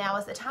them, now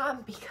is the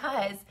time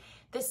because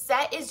the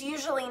set is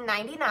usually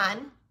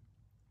 $99.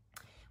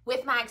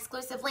 With my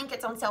exclusive link,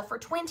 it's on sale for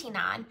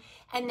 $29.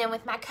 And then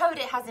with my code,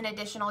 it has an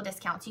additional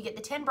discount. So you get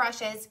the 10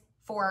 brushes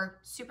for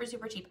super,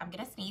 super cheap. I'm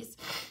gonna sneeze.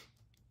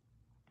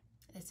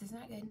 This is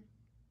not good.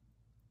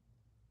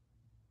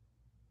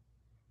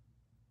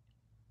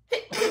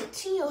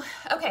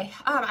 Okay,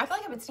 I feel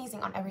like I've been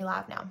sneezing on every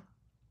live now.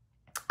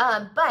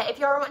 But if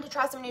you are wanting to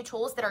try some new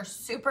tools that are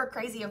super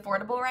crazy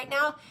affordable right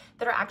now,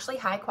 that are actually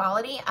high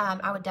quality,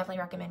 I would definitely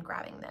recommend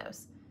grabbing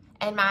those.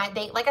 And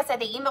like I said,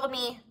 they emailed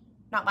me,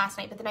 not last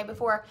night, but the night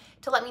before,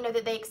 to let me know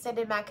that they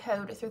extended my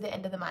code through the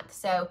end of the month.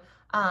 So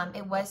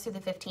it was through the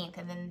 15th,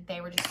 and then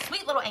they were just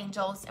sweet little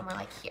angels, and we're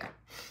like, here.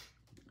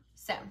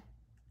 So.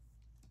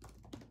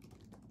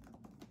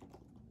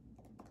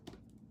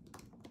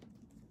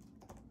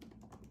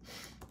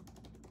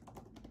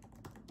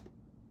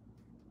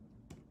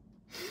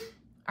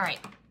 All right,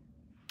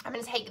 I'm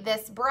gonna take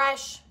this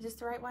brush. Is this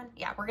the right one?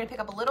 Yeah, we're gonna pick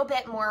up a little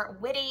bit more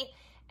Witty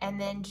and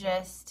then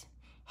just,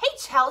 hey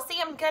Chelsea,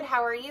 I'm good,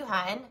 how are you,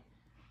 hun?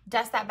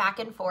 Dust that back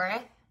and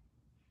forth.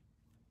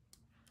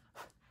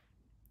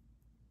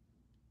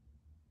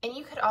 And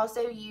you could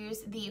also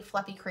use the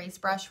fluffy crease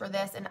brush for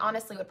this, and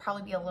honestly it would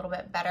probably be a little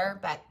bit better,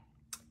 but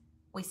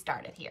we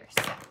started here.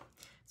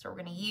 So we're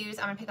gonna use,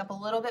 I'm gonna pick up a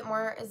little bit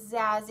more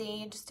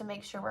Zazzy just to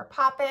make sure we're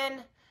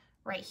popping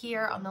right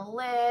here on the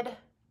lid.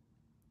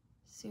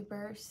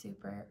 Super,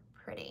 super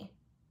pretty.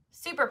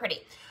 Super pretty.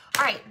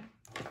 All right.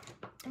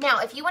 Now,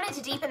 if you wanted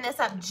to deepen this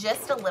up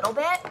just a little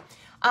bit,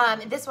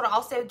 this would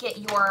also get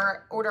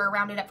your order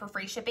rounded up for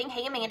free shipping.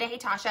 Hey, Amanda. Hey,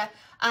 Tasha.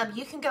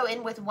 You can go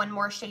in with one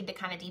more shade to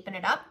kind of deepen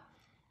it up.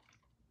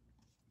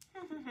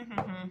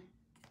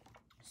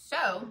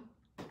 So,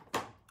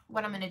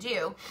 what I'm going to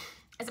do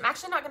is I'm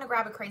actually not going to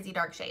grab a crazy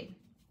dark shade.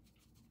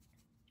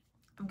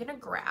 I'm going to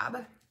grab,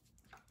 let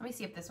me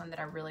see if this one that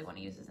I really want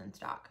to use is in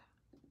stock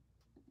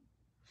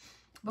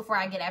before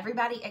I get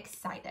everybody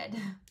excited.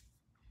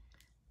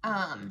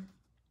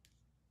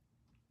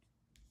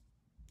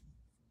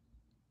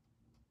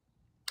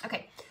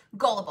 Okay,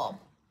 Gullible.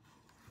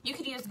 You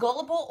could use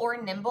Gullible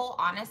or Nimble,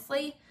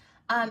 honestly.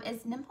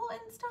 Is Nimble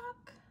in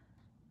stock?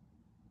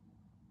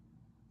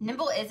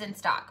 Nimble is in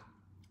stock.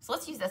 So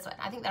let's use this one.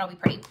 I think that'll be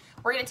pretty.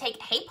 We're going to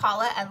take Hey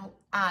Paula,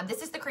 and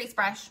this is the crease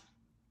brush.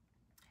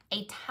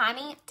 A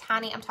tiny,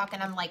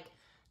 I'm like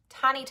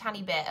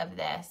tiny bit of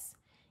this,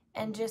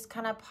 and just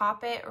kind of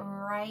pop it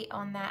right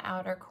on that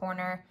outer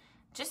corner,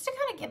 just to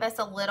kind of give us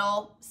a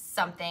little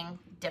something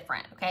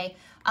different, okay?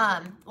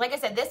 Like I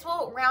said, this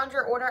will round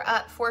your order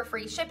up for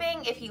free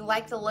shipping. If you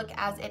like the look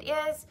as it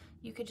is,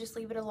 you could just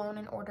leave it alone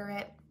and order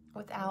it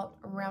without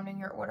rounding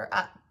your order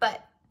up.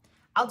 But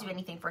I'll do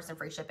anything for some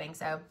free shipping,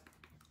 so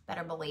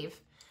better believe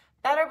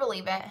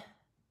it.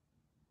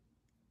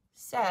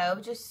 So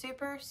just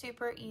super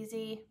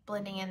easy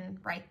blending in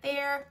right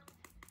there.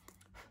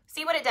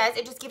 See what it does?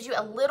 It just gives you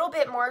a little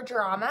bit more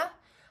drama,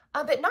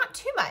 but not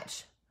too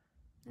much.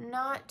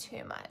 Not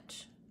too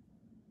much.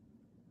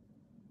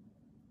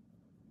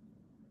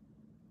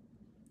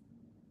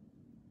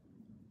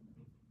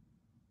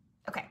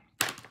 Okay,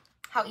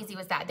 how easy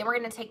was that? Then we're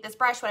gonna take this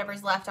brush,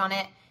 whatever's left on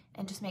it,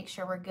 and just make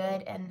sure we're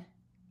good and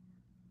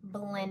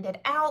blend it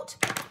out.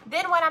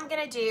 Then what I'm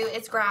gonna do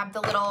is grab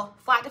the little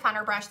flat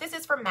definer brush. This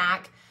is from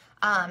MAC.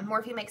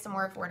 Morphe makes a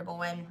more affordable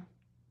one,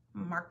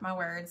 mark my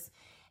words.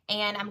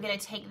 And I'm gonna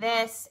take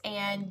this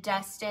and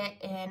dust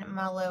it in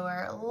my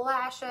lower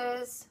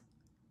lashes.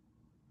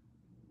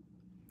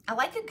 I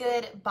like a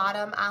good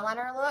bottom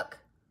eyeliner look.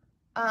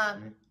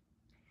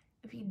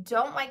 If you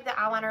don't like the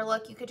eyeliner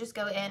look, you could just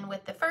go in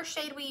with the first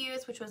shade we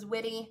used, which was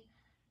Witty,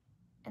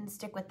 and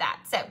stick with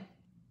that. So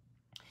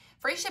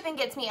free shipping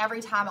gets me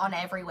every time on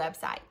every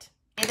website.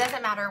 It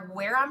doesn't matter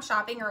where I'm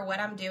shopping or what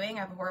I'm doing.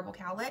 I have a horrible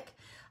cowlick.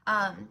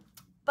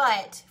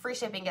 But free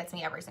shipping gets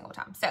me every single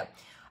time. So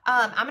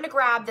I'm gonna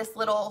grab this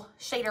little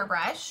shader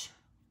brush,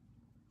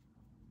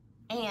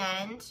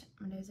 and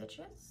my nose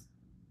itches,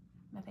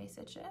 my face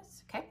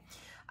itches, okay.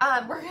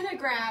 We're gonna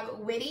grab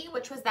Witty,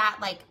 which was that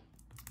like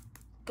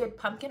good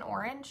pumpkin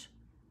orange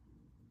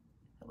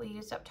that we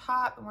used up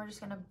top, and we're just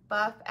gonna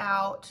buff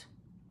out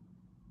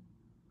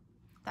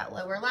that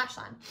lower lash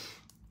line.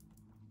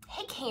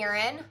 Hey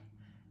Karen.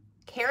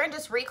 Karen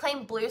just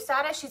reclaimed blue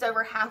status. She's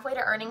over halfway to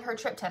earning her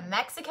trip to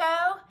Mexico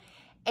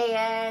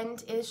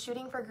and is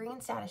shooting for green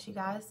status, you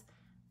guys.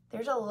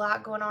 There's a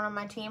lot going on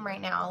my team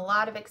right now. A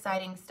lot of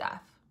exciting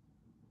stuff.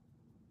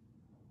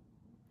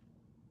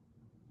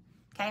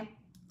 Okay,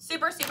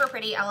 super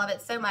pretty. I love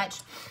it so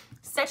much.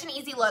 Such an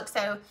easy look.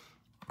 So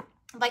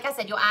like I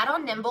said, you'll add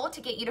on Nimble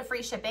to get you to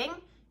free shipping.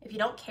 If you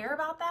don't care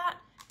about that,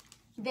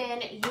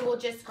 then you will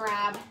just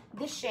grab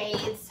the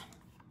shades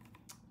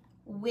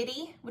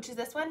Witty, which is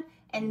this one,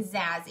 and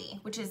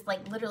Zazzy, which is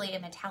like literally a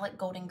metallic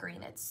golden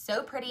green. It's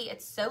so pretty.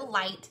 It's so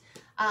light.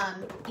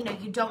 You know,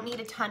 you don't need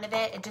a ton of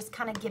it. It just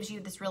kind of gives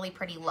you this really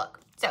pretty look.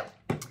 So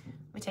let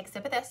me take a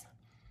sip of this.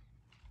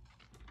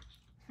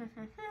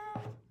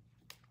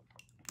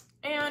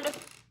 And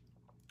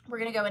we're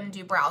going to go in and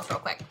do brows real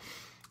quick.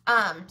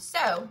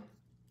 So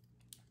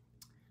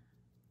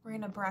we're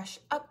going to brush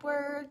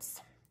upwards.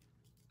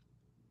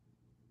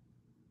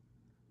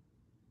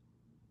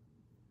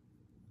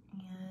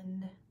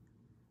 And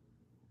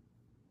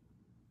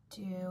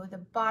do the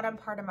bottom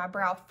part of my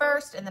brow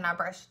first, and then I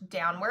brush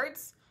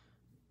downwards.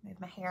 Move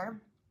my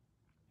hair.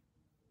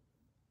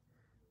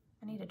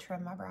 I need to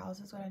trim my brows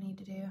is what I need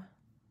to do.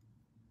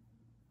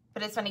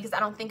 But it's funny because I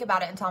don't think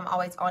about it until I'm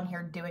always on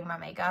here doing my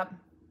makeup.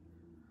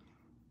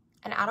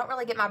 And I don't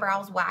really get my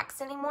brows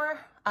waxed anymore.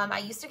 I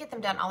used to get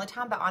them done all the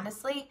time, but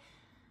honestly,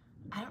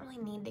 I don't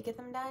really need to get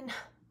them done.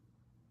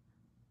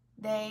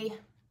 They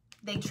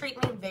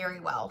treat me very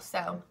well,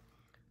 so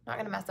not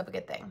gonna mess up a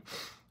good thing.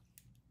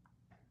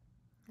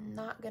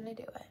 Not gonna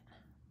do it.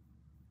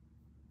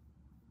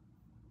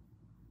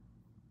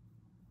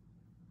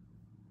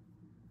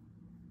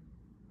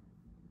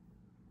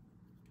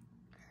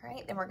 All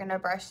right, then we're gonna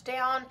brush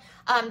down.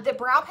 The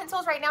brow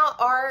pencils right now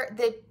are,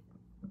 the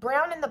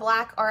brown and the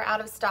black are out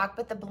of stock,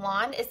 but the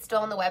blonde is still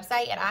on the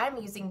website, and I'm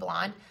using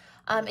blonde.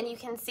 And you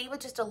can see with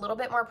just a little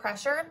bit more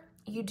pressure,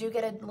 you do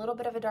get a little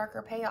bit of a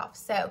darker payoff.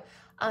 So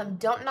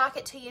don't knock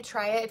it till you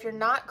try it. If you're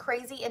not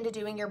crazy into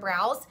doing your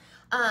brows,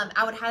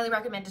 I would highly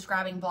recommend just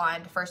grabbing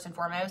blonde first and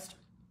foremost,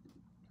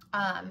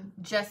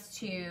 just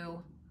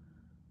to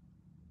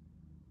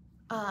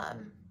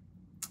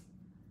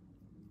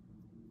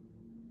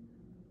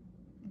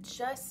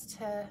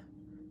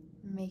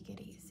make it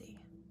easy.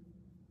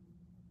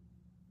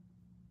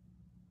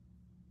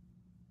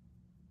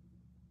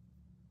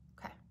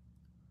 Okay.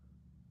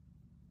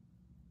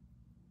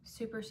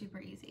 Super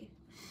easy.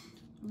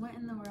 What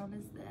in the world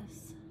is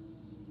this?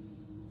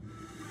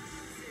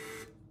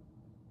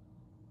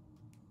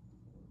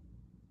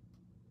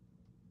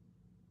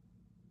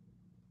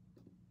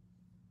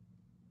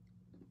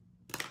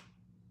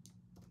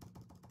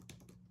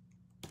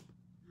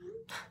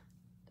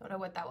 Don't know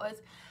what that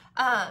was.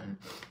 All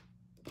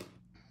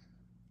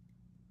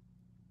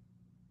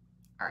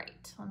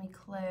right, let me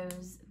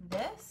close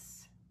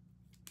this.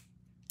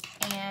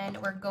 And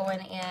we're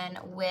going in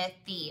with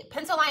the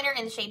pencil liner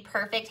in the shade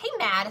Perfect. Hey,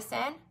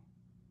 Madison.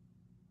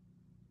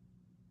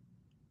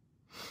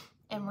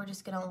 And we're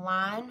just gonna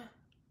line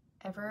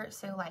ever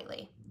so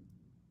lightly.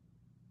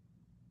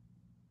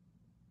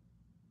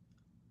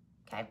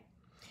 Okay.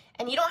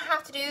 And you don't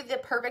have to do the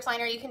perfect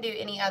liner. You can do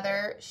any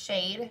other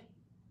shade.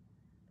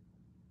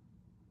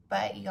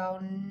 But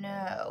y'all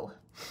know.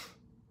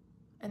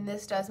 And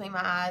this does make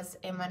my eyes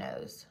and my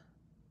nose.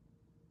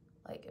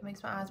 Like, it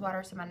makes my eyes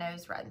water so my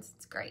nose runs.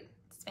 It's great.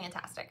 It's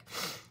fantastic.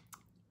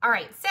 All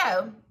right,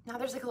 so now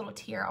there's like a little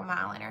tear on my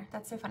eyeliner.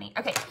 That's so funny.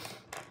 Okay.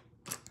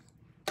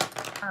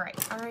 All right.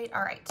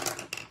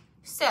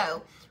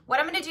 So what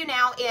I'm gonna do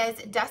now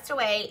is dust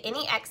away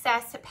any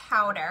excess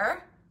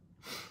powder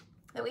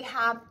that we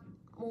have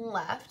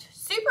left.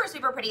 Super,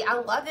 super pretty. I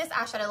love this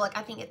eyeshadow look.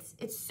 I think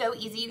it's so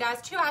easy, you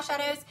guys. 2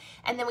 eyeshadows,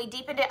 and then we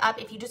deepened it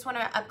up. If you just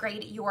wanna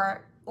upgrade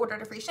your order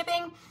to free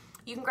shipping,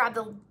 you can grab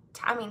the,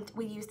 I mean,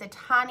 we use the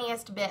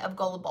tiniest bit of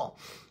Gullible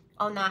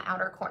on that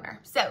outer corner.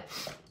 So,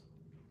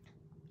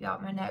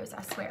 y'all, my nose,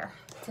 I swear,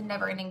 it's a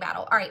never-ending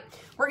battle. All right,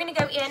 we're gonna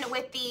go in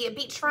with the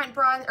Beachfront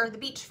bronze, or the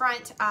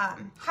Beachfront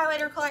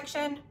highlighter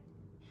collection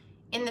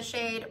in the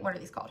shade, what are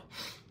these called?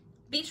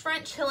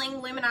 Beachfront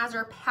Chilling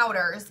Luminizer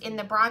Powders in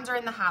the bronzer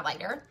and the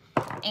highlighter.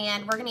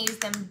 And we're gonna use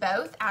them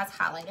both as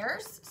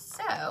highlighters.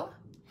 So,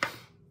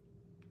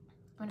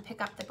 I'm gonna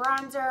pick up the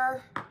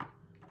bronzer.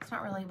 It's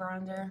not really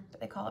bronzer,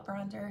 but they call it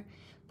bronzer.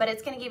 But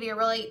it's gonna give you a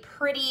really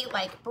pretty,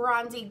 like,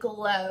 bronzy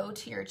glow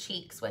to your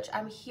cheeks, which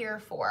I'm here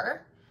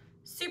for.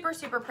 Super,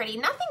 super pretty.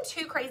 Nothing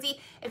too crazy.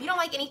 If you don't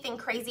like anything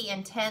crazy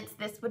intense,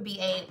 this would be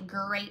a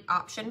great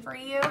option for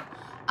you.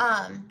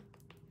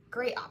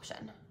 Great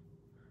option.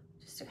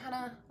 Just to kind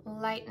of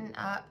lighten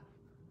up.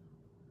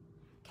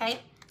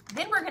 Okay.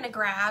 Then we're gonna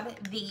grab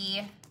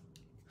the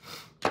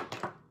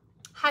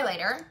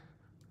highlighter.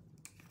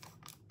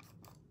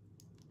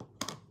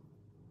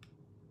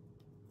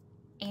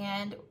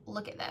 And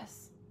look at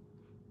this.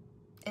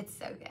 It's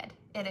so good.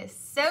 It is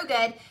so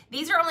good.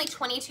 These are only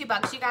 22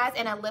 bucks, you guys,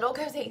 and a little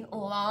goes a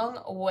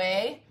long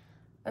way,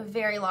 a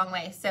very long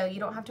way. So you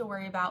don't have to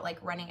worry about like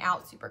running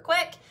out super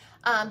quick.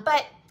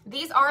 But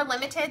these are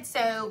limited,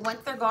 so once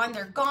they're gone,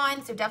 they're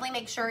gone. So definitely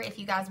make sure if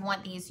you guys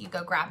want these, you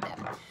go grab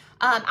them.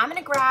 I'm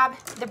gonna grab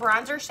the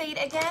bronzer shade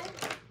again,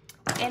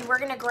 and we're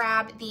gonna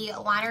grab the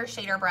liner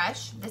shader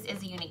brush. This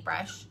is a Younqiue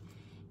brush,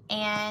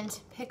 and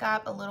pick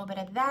up a little bit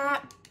of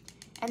that.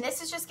 And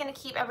this is just gonna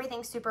keep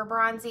everything super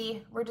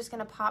bronzy. We're just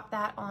gonna pop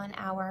that on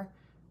our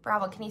brow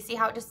bone. Can you see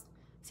how it just,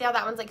 see how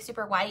that one's like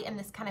super white and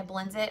this kind of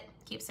blends it,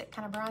 keeps it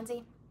kind of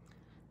bronzy?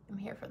 I'm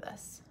here for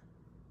this.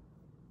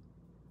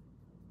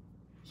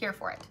 Here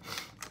for it.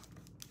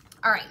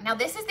 All right, now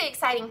this is the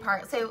exciting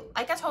part. So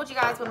like I told you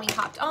guys when we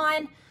hopped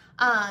on,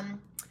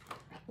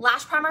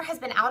 lash primer has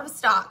been out of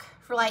stock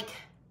for like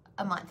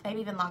a month,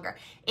 maybe even longer.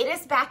 It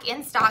is back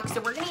in stock, so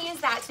we're gonna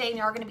use that today, and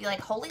you're gonna be like,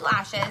 holy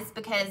lashes,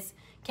 because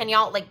can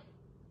y'all, like,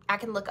 I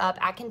can look up,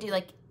 I can do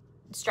like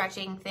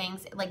stretching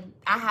things. Like,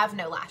 I have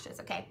no lashes,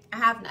 okay? I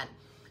have none.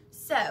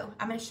 So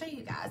I'm gonna show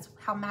you guys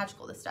how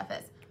magical this stuff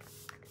is.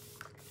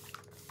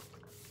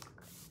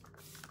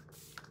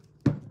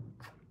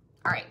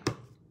 All right,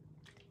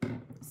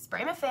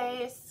 spray my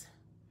face.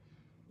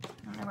 I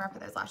don't know where I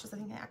put those lashes. I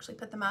think I actually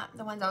put them up,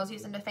 the ones I was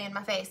using to fan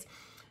my face.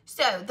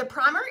 So the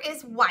primer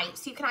is white,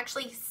 so you can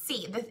actually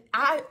see.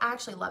 I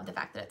actually love the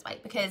fact that it's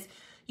white, because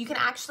you can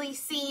actually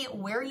see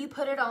where you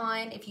put it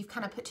on. If you've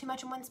kind of put too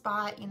much in one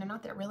spot, you know,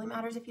 not that it really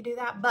matters if you do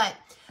that, but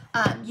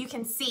you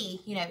can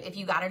see, you know, if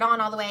you got it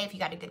on all the way, if you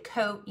got a good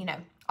coat, you know,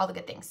 all the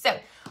good things. So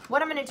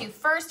what I'm gonna do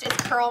first is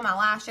curl my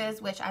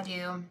lashes, which I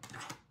do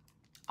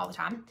all the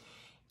time.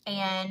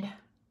 And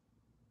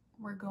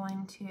we're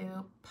going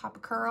to pop a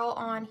curl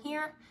on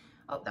here.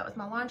 Oh, that was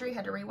my laundry.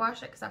 Had to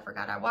rewash it because I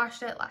forgot I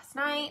washed it last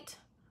night,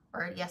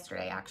 or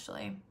yesterday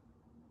actually.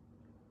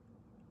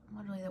 I'm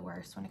literally the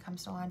worst when it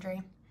comes to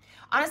laundry.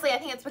 Honestly, I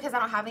think it's because I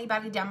don't have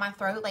anybody down my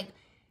throat. Like,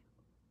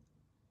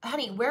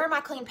 honey, where are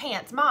my clean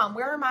pants? Mom,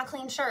 where are my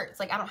clean shirts?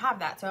 Like, I don't have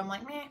that. So I'm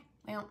like, meh,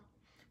 well,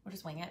 we'll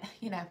just wing it,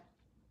 you know.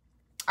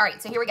 All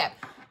right, so here we go.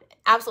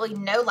 Absolutely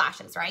no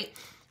lashes, right?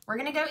 We're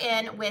gonna go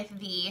in with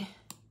the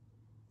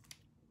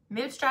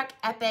Moodstruck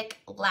Epic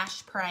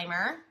Lash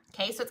Primer.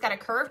 Okay, so it's got a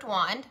curved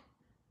wand.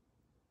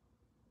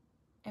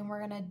 And we're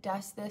gonna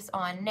dust this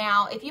on.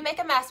 Now, if you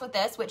make a mess with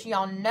this, which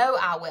y'all know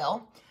I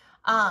will,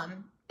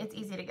 it's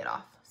easy to get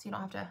off. So you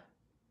don't have to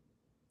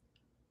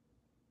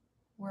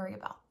worry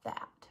about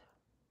that.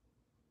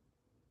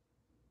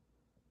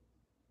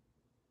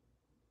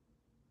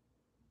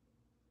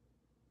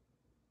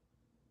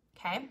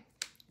 Okay,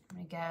 I'm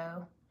gonna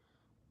go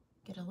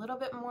get a little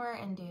bit more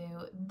and do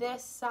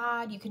this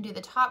side. You can do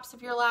the tops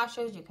of your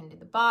lashes, you can do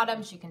the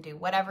bottoms, you can do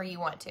whatever you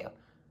want to.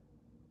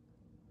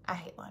 I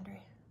hate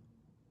laundry.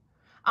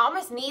 I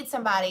almost need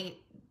somebody,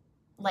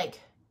 like,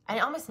 I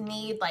almost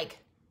need like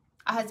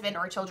a husband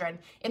or children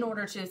in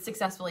order to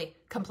successfully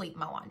complete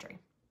my laundry.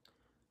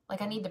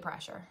 Like, I need the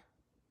pressure.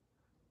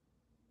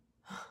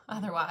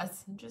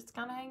 Otherwise, it just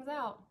kind of hangs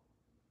out.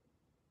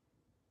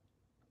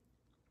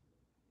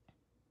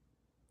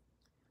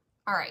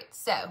 All right,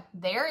 so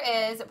there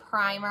is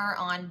primer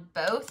on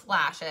both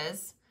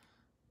lashes.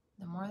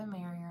 The more the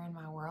merrier in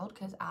my world. Shield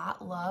because I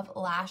love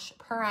lash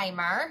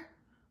primer.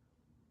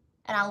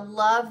 And I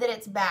love that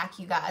it's back,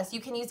 you guys.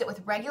 You can use it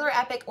with regular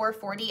Epic or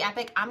 4D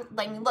Epic.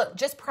 Look,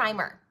 just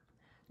primer.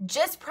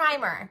 Just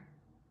primer.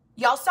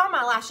 Y'all saw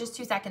my lashes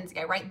 2 seconds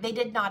ago, right? They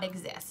did not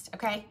exist,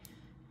 okay?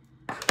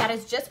 That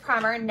is just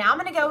primer. Now I'm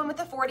gonna go in with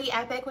the 4D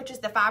Epic, which is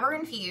the fiber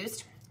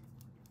infused.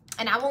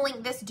 And I will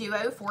link this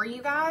duo for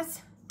you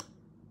guys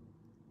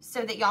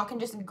so that y'all can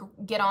just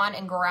get on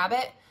and grab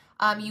it.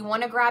 You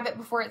wanna grab it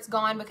before it's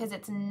gone because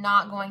it's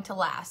not going to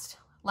last.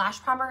 Lash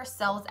primer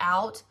sells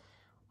out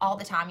all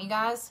the time, you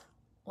guys.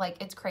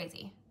 Like, it's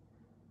crazy.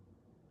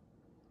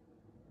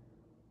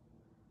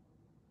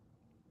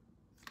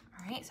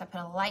 All right, so I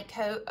put a light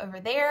coat over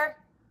there.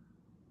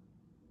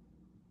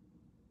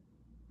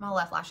 My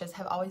left lashes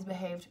have always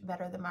behaved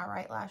better than my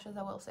right lashes,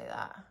 I will say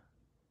that.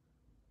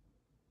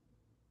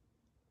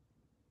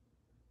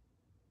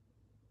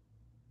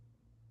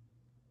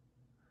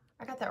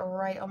 I got that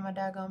right on my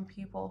daggone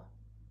pupil.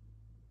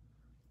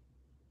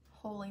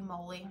 Holy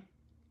moly.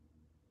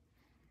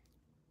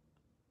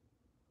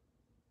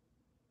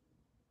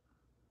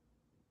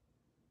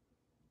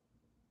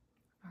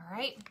 All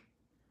right,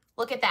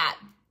 look at that.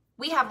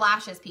 We have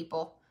lashes,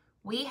 people.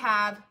 We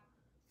have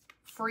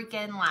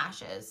freaking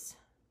lashes.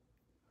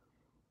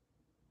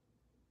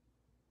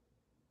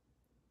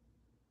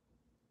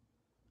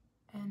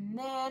 And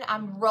then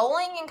I'm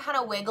rolling and kind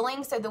of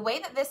wiggling. So the way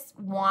that this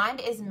wand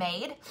is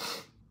made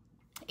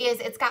is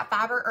it's got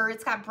fiber, or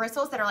it's got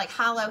bristles that are like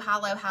hollow,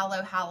 hollow,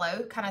 hollow,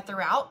 hollow kind of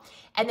throughout.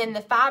 And then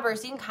the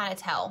fibers, you can kind of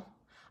tell.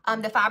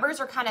 The fibers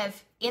are kind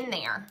of in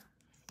there.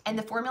 And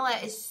the formula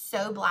is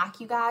so black,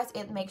 you guys.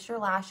 It makes your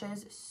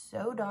lashes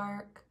so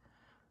dark.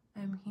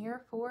 I'm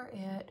here for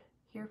it,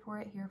 here for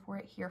it, here for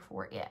it, here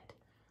for it.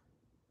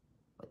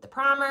 With the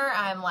primer,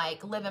 I'm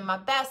like living my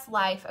best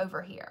life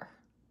over here.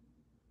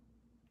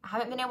 I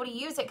haven't been able to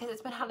use it because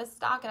it's been out of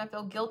stock, and I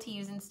feel guilty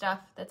using stuff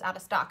that's out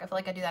of stock. I feel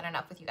like I do that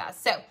enough with you guys.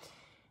 So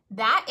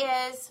that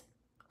is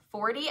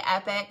 4D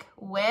Epic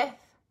with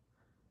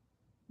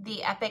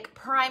the Epic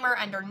primer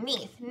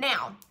underneath.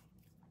 Now,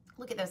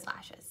 look at those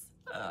lashes.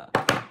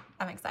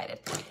 I'm excited.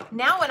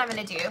 Now what I'm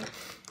gonna do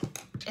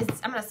is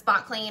I'm gonna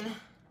spot clean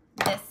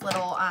this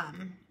little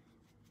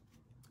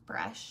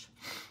brush.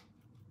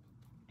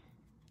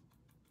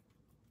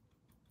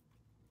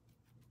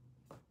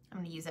 I'm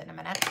gonna use it in a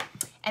minute.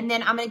 And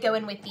then I'm gonna go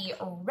in with the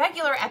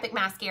regular Epic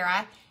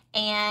mascara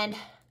and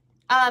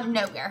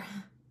nowhere.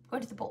 Go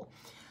to the pool.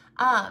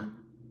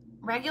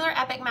 Regular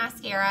Epic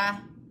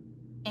mascara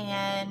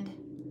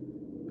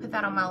and put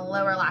that on my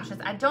lower lashes.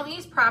 I don't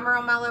use primer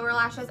on my lower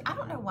lashes. I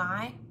don't know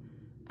why.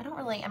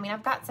 I mean,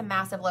 I've got some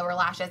massive lower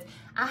lashes.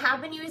 I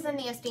have been using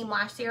the Esteem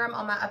Lash Serum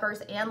on my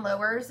uppers and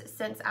lowers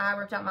since I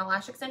ripped out my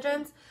lash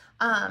extensions.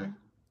 And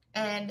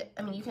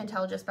I mean, you can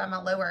tell just by my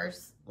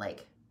lowers,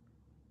 like,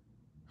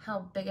 how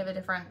big of a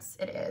difference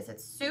it is.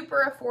 It's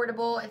super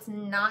affordable. It's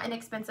not an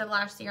expensive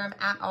lash serum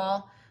at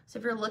all. So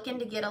if you're looking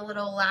to get a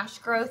little lash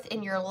growth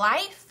in your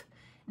life,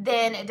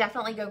 then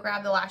definitely go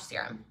grab the lash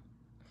serum.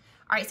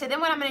 All right, so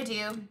then what I'm gonna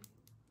do,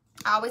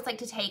 I always like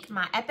to take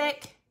my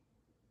Epic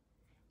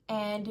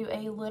and do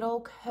a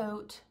little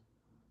coat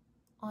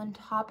on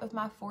top of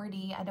my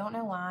 4D. I don't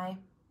know why.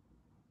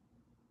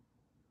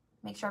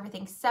 Make sure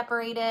everything's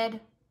separated.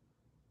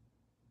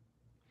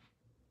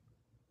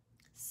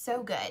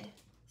 So good.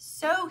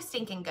 So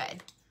stinking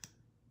good.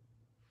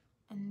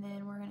 And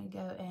then we're gonna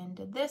go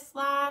into this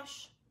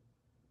lash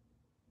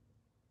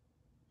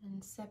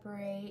and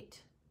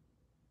separate.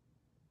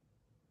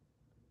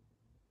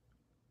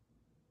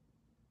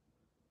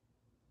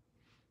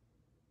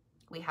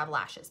 We have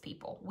lashes,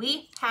 people.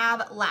 We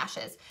have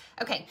lashes.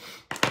 Okay,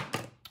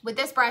 with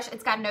this brush,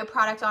 it's got no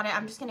product on it.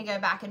 I'm just gonna go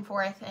back and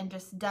forth and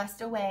just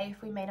dust away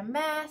if we made a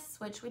mess,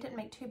 which we didn't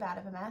make too bad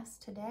of a mess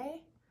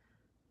today.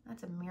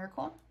 That's a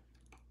miracle.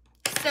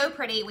 So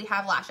pretty, we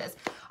have lashes.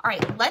 All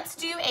right, let's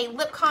do a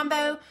lip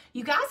combo.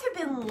 You guys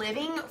have been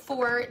living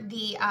for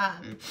the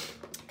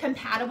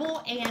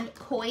compatible and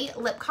koi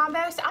lip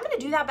combo. So I'm gonna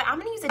do that, but I'm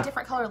gonna use a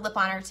different color lip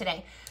liner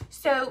today.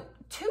 So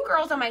 2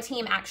 girls on my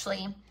team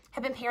actually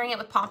have been pairing it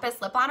with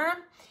Pompous lip liner.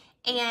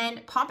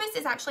 And Pompous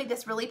is actually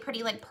this really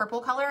pretty like purple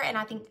color, and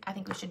I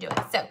think we should do it.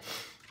 So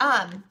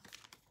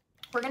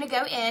we're gonna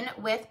go in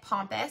with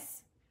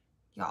Pompous.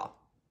 Y'all,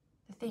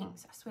 the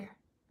things, I swear.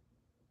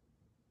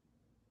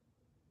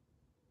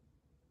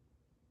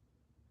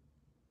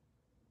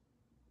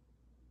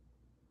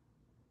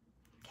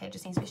 Okay, it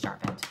just needs to be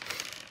sharpened.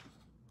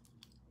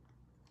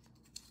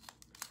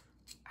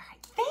 All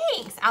right,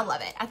 thanks. I love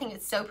it. I think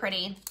it's so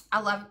pretty. I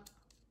love,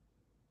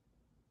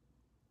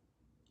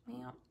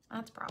 well,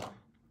 that's a problem.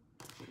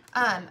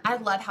 I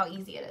love how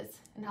easy it is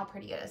and how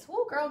pretty it is.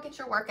 Woo, girl, get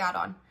your workout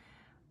on.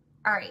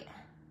 All right.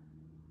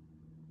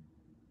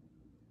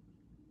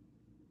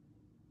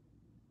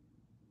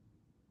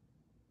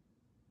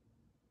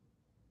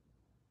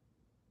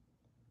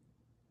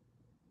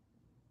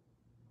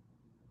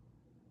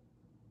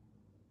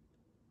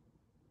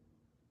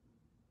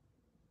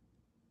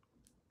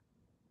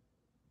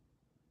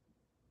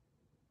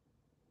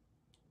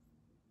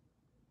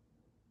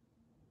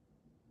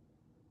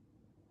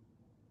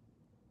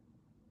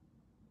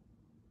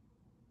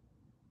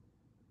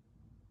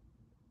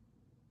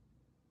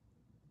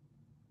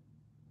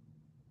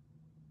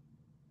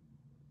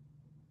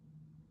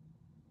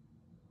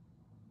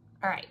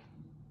 All right.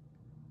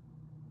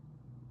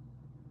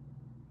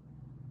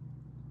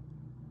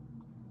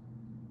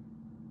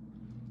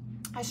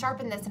 I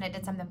sharpened this and it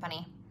did something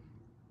funny.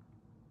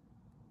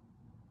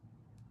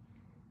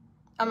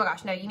 Oh my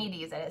gosh, no, you need to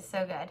use it. It's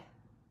so good.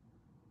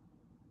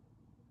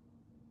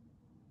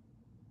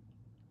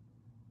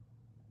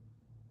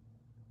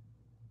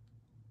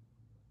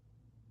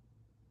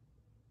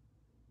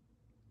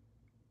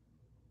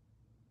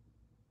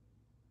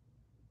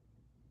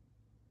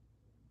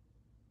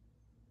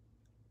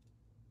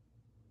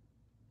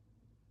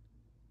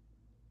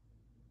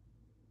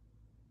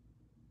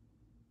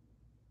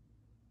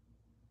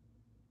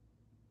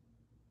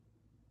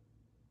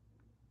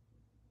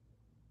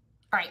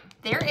 All right,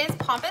 there is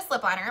Pompous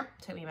Lip Liner.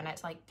 Took me a minute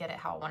to like get it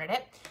how I wanted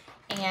it.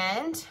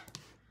 And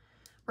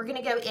we're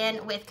gonna go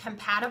in with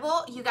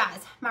Compatible. You guys,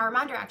 my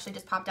reminder actually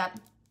just popped up.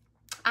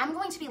 I'm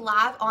going to be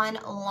live on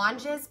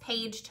Lange's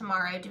page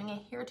tomorrow doing a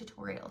hair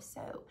tutorial,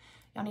 so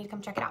y'all need to come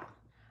check it out.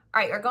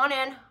 All right, we're going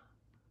in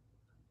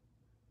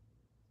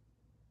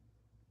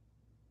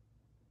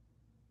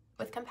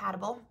with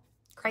Compatible.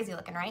 Crazy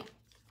looking, right?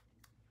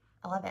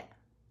 I love it.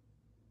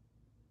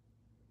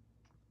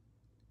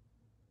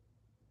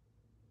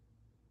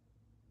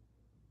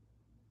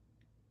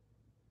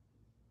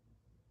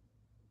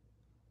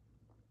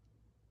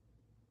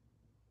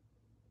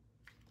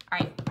 All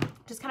right,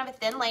 just kind of a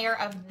thin layer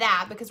of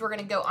that because we're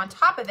gonna go on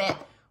top of it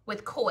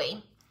with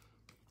Koi.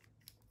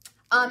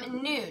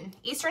 Noon,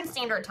 Eastern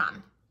Standard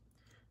Time.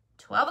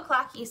 12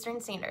 o'clock Eastern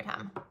Standard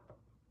Time.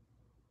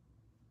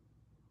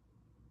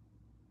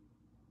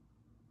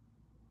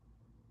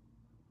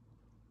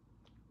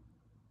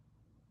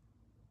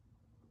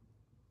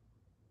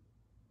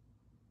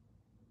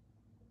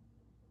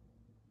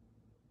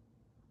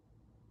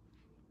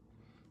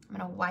 I'm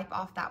gonna wipe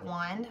off that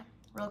wand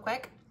real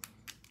quick.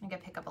 I'm gonna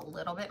pick up a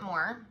little bit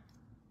more.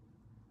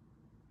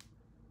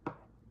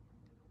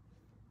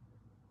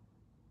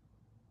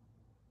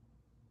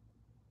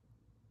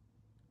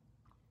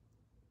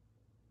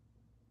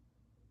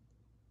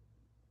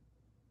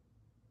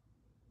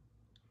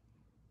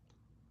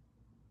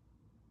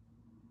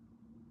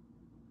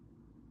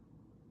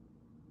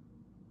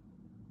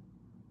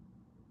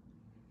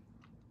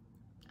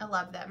 I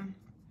love them.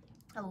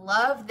 I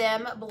love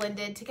them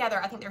blended together.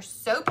 I think they're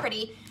so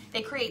pretty.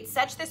 They create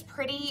such this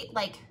pretty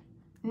like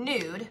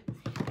nude.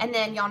 And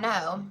then y'all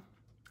know,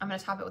 I'm gonna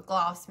top it with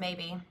gloss,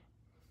 maybe.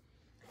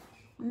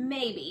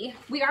 Maybe.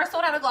 We are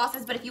sold out of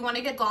glosses, but if you want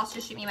a good gloss,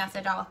 just shoot me a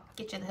message. I'll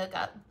get you the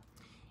hookup.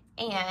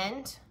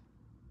 And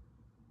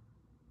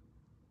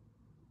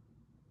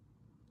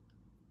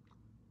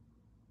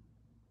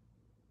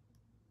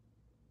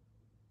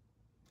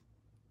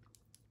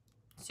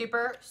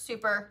super,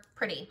 super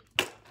pretty.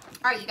 All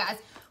right, you guys,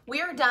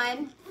 we are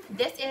done.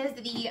 This is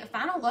the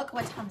final look.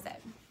 What time is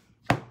it?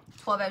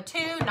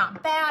 12:02,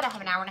 not bad. I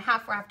have an hour and a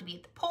half where I have to be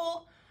at the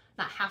pool.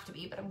 Not have to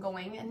be, but I'm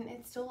going, and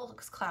it still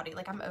looks cloudy.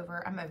 Like I'm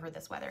over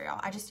this weather,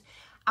 y'all.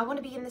 I want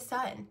to be in the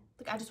sun.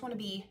 Like I just want to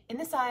be in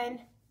the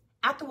sun,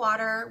 at the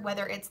water,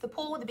 whether it's the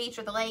pool, the beach,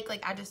 or the lake.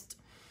 Like I just,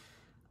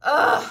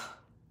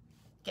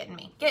 getting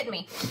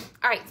me.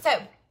 All right,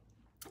 so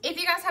if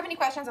you guys have any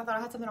questions, I thought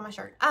I had something on my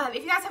shirt.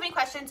 If you guys have any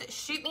questions,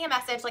 shoot me a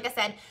message. Like I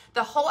said,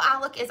 the whole eye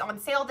look is on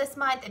sale this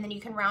month, and then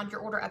you can round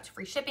your order up to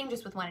free shipping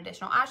just with one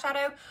additional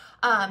eyeshadow,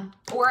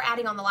 or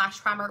adding on the lash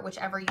primer,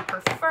 whichever you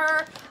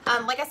prefer.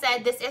 Like I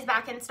said, this is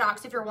back in stock,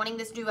 so if you're wanting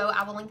this duo,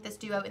 I will link this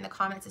duo in the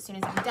comments as soon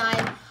as I'm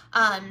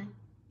done.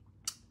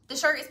 The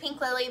shirt is Pink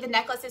Lily. The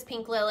necklace is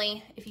Pink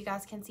Lily. If you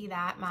guys can see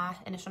that, my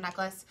initial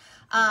necklace.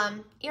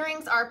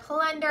 Earrings are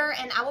Plunder,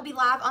 and I will be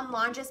live on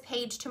Lange's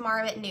page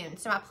tomorrow at noon.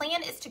 So my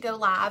plan is to go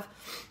live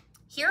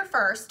here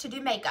first to do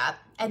makeup,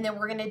 and then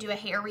we're gonna do a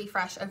hair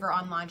refresh over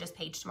on Lange's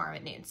page tomorrow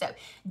at noon. So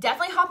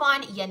definitely hop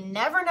on. You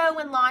never know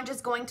when Lange is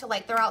going to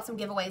like throw out some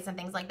giveaways and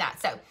things like that.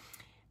 So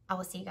I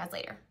will see you guys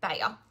later. Bye,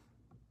 y'all.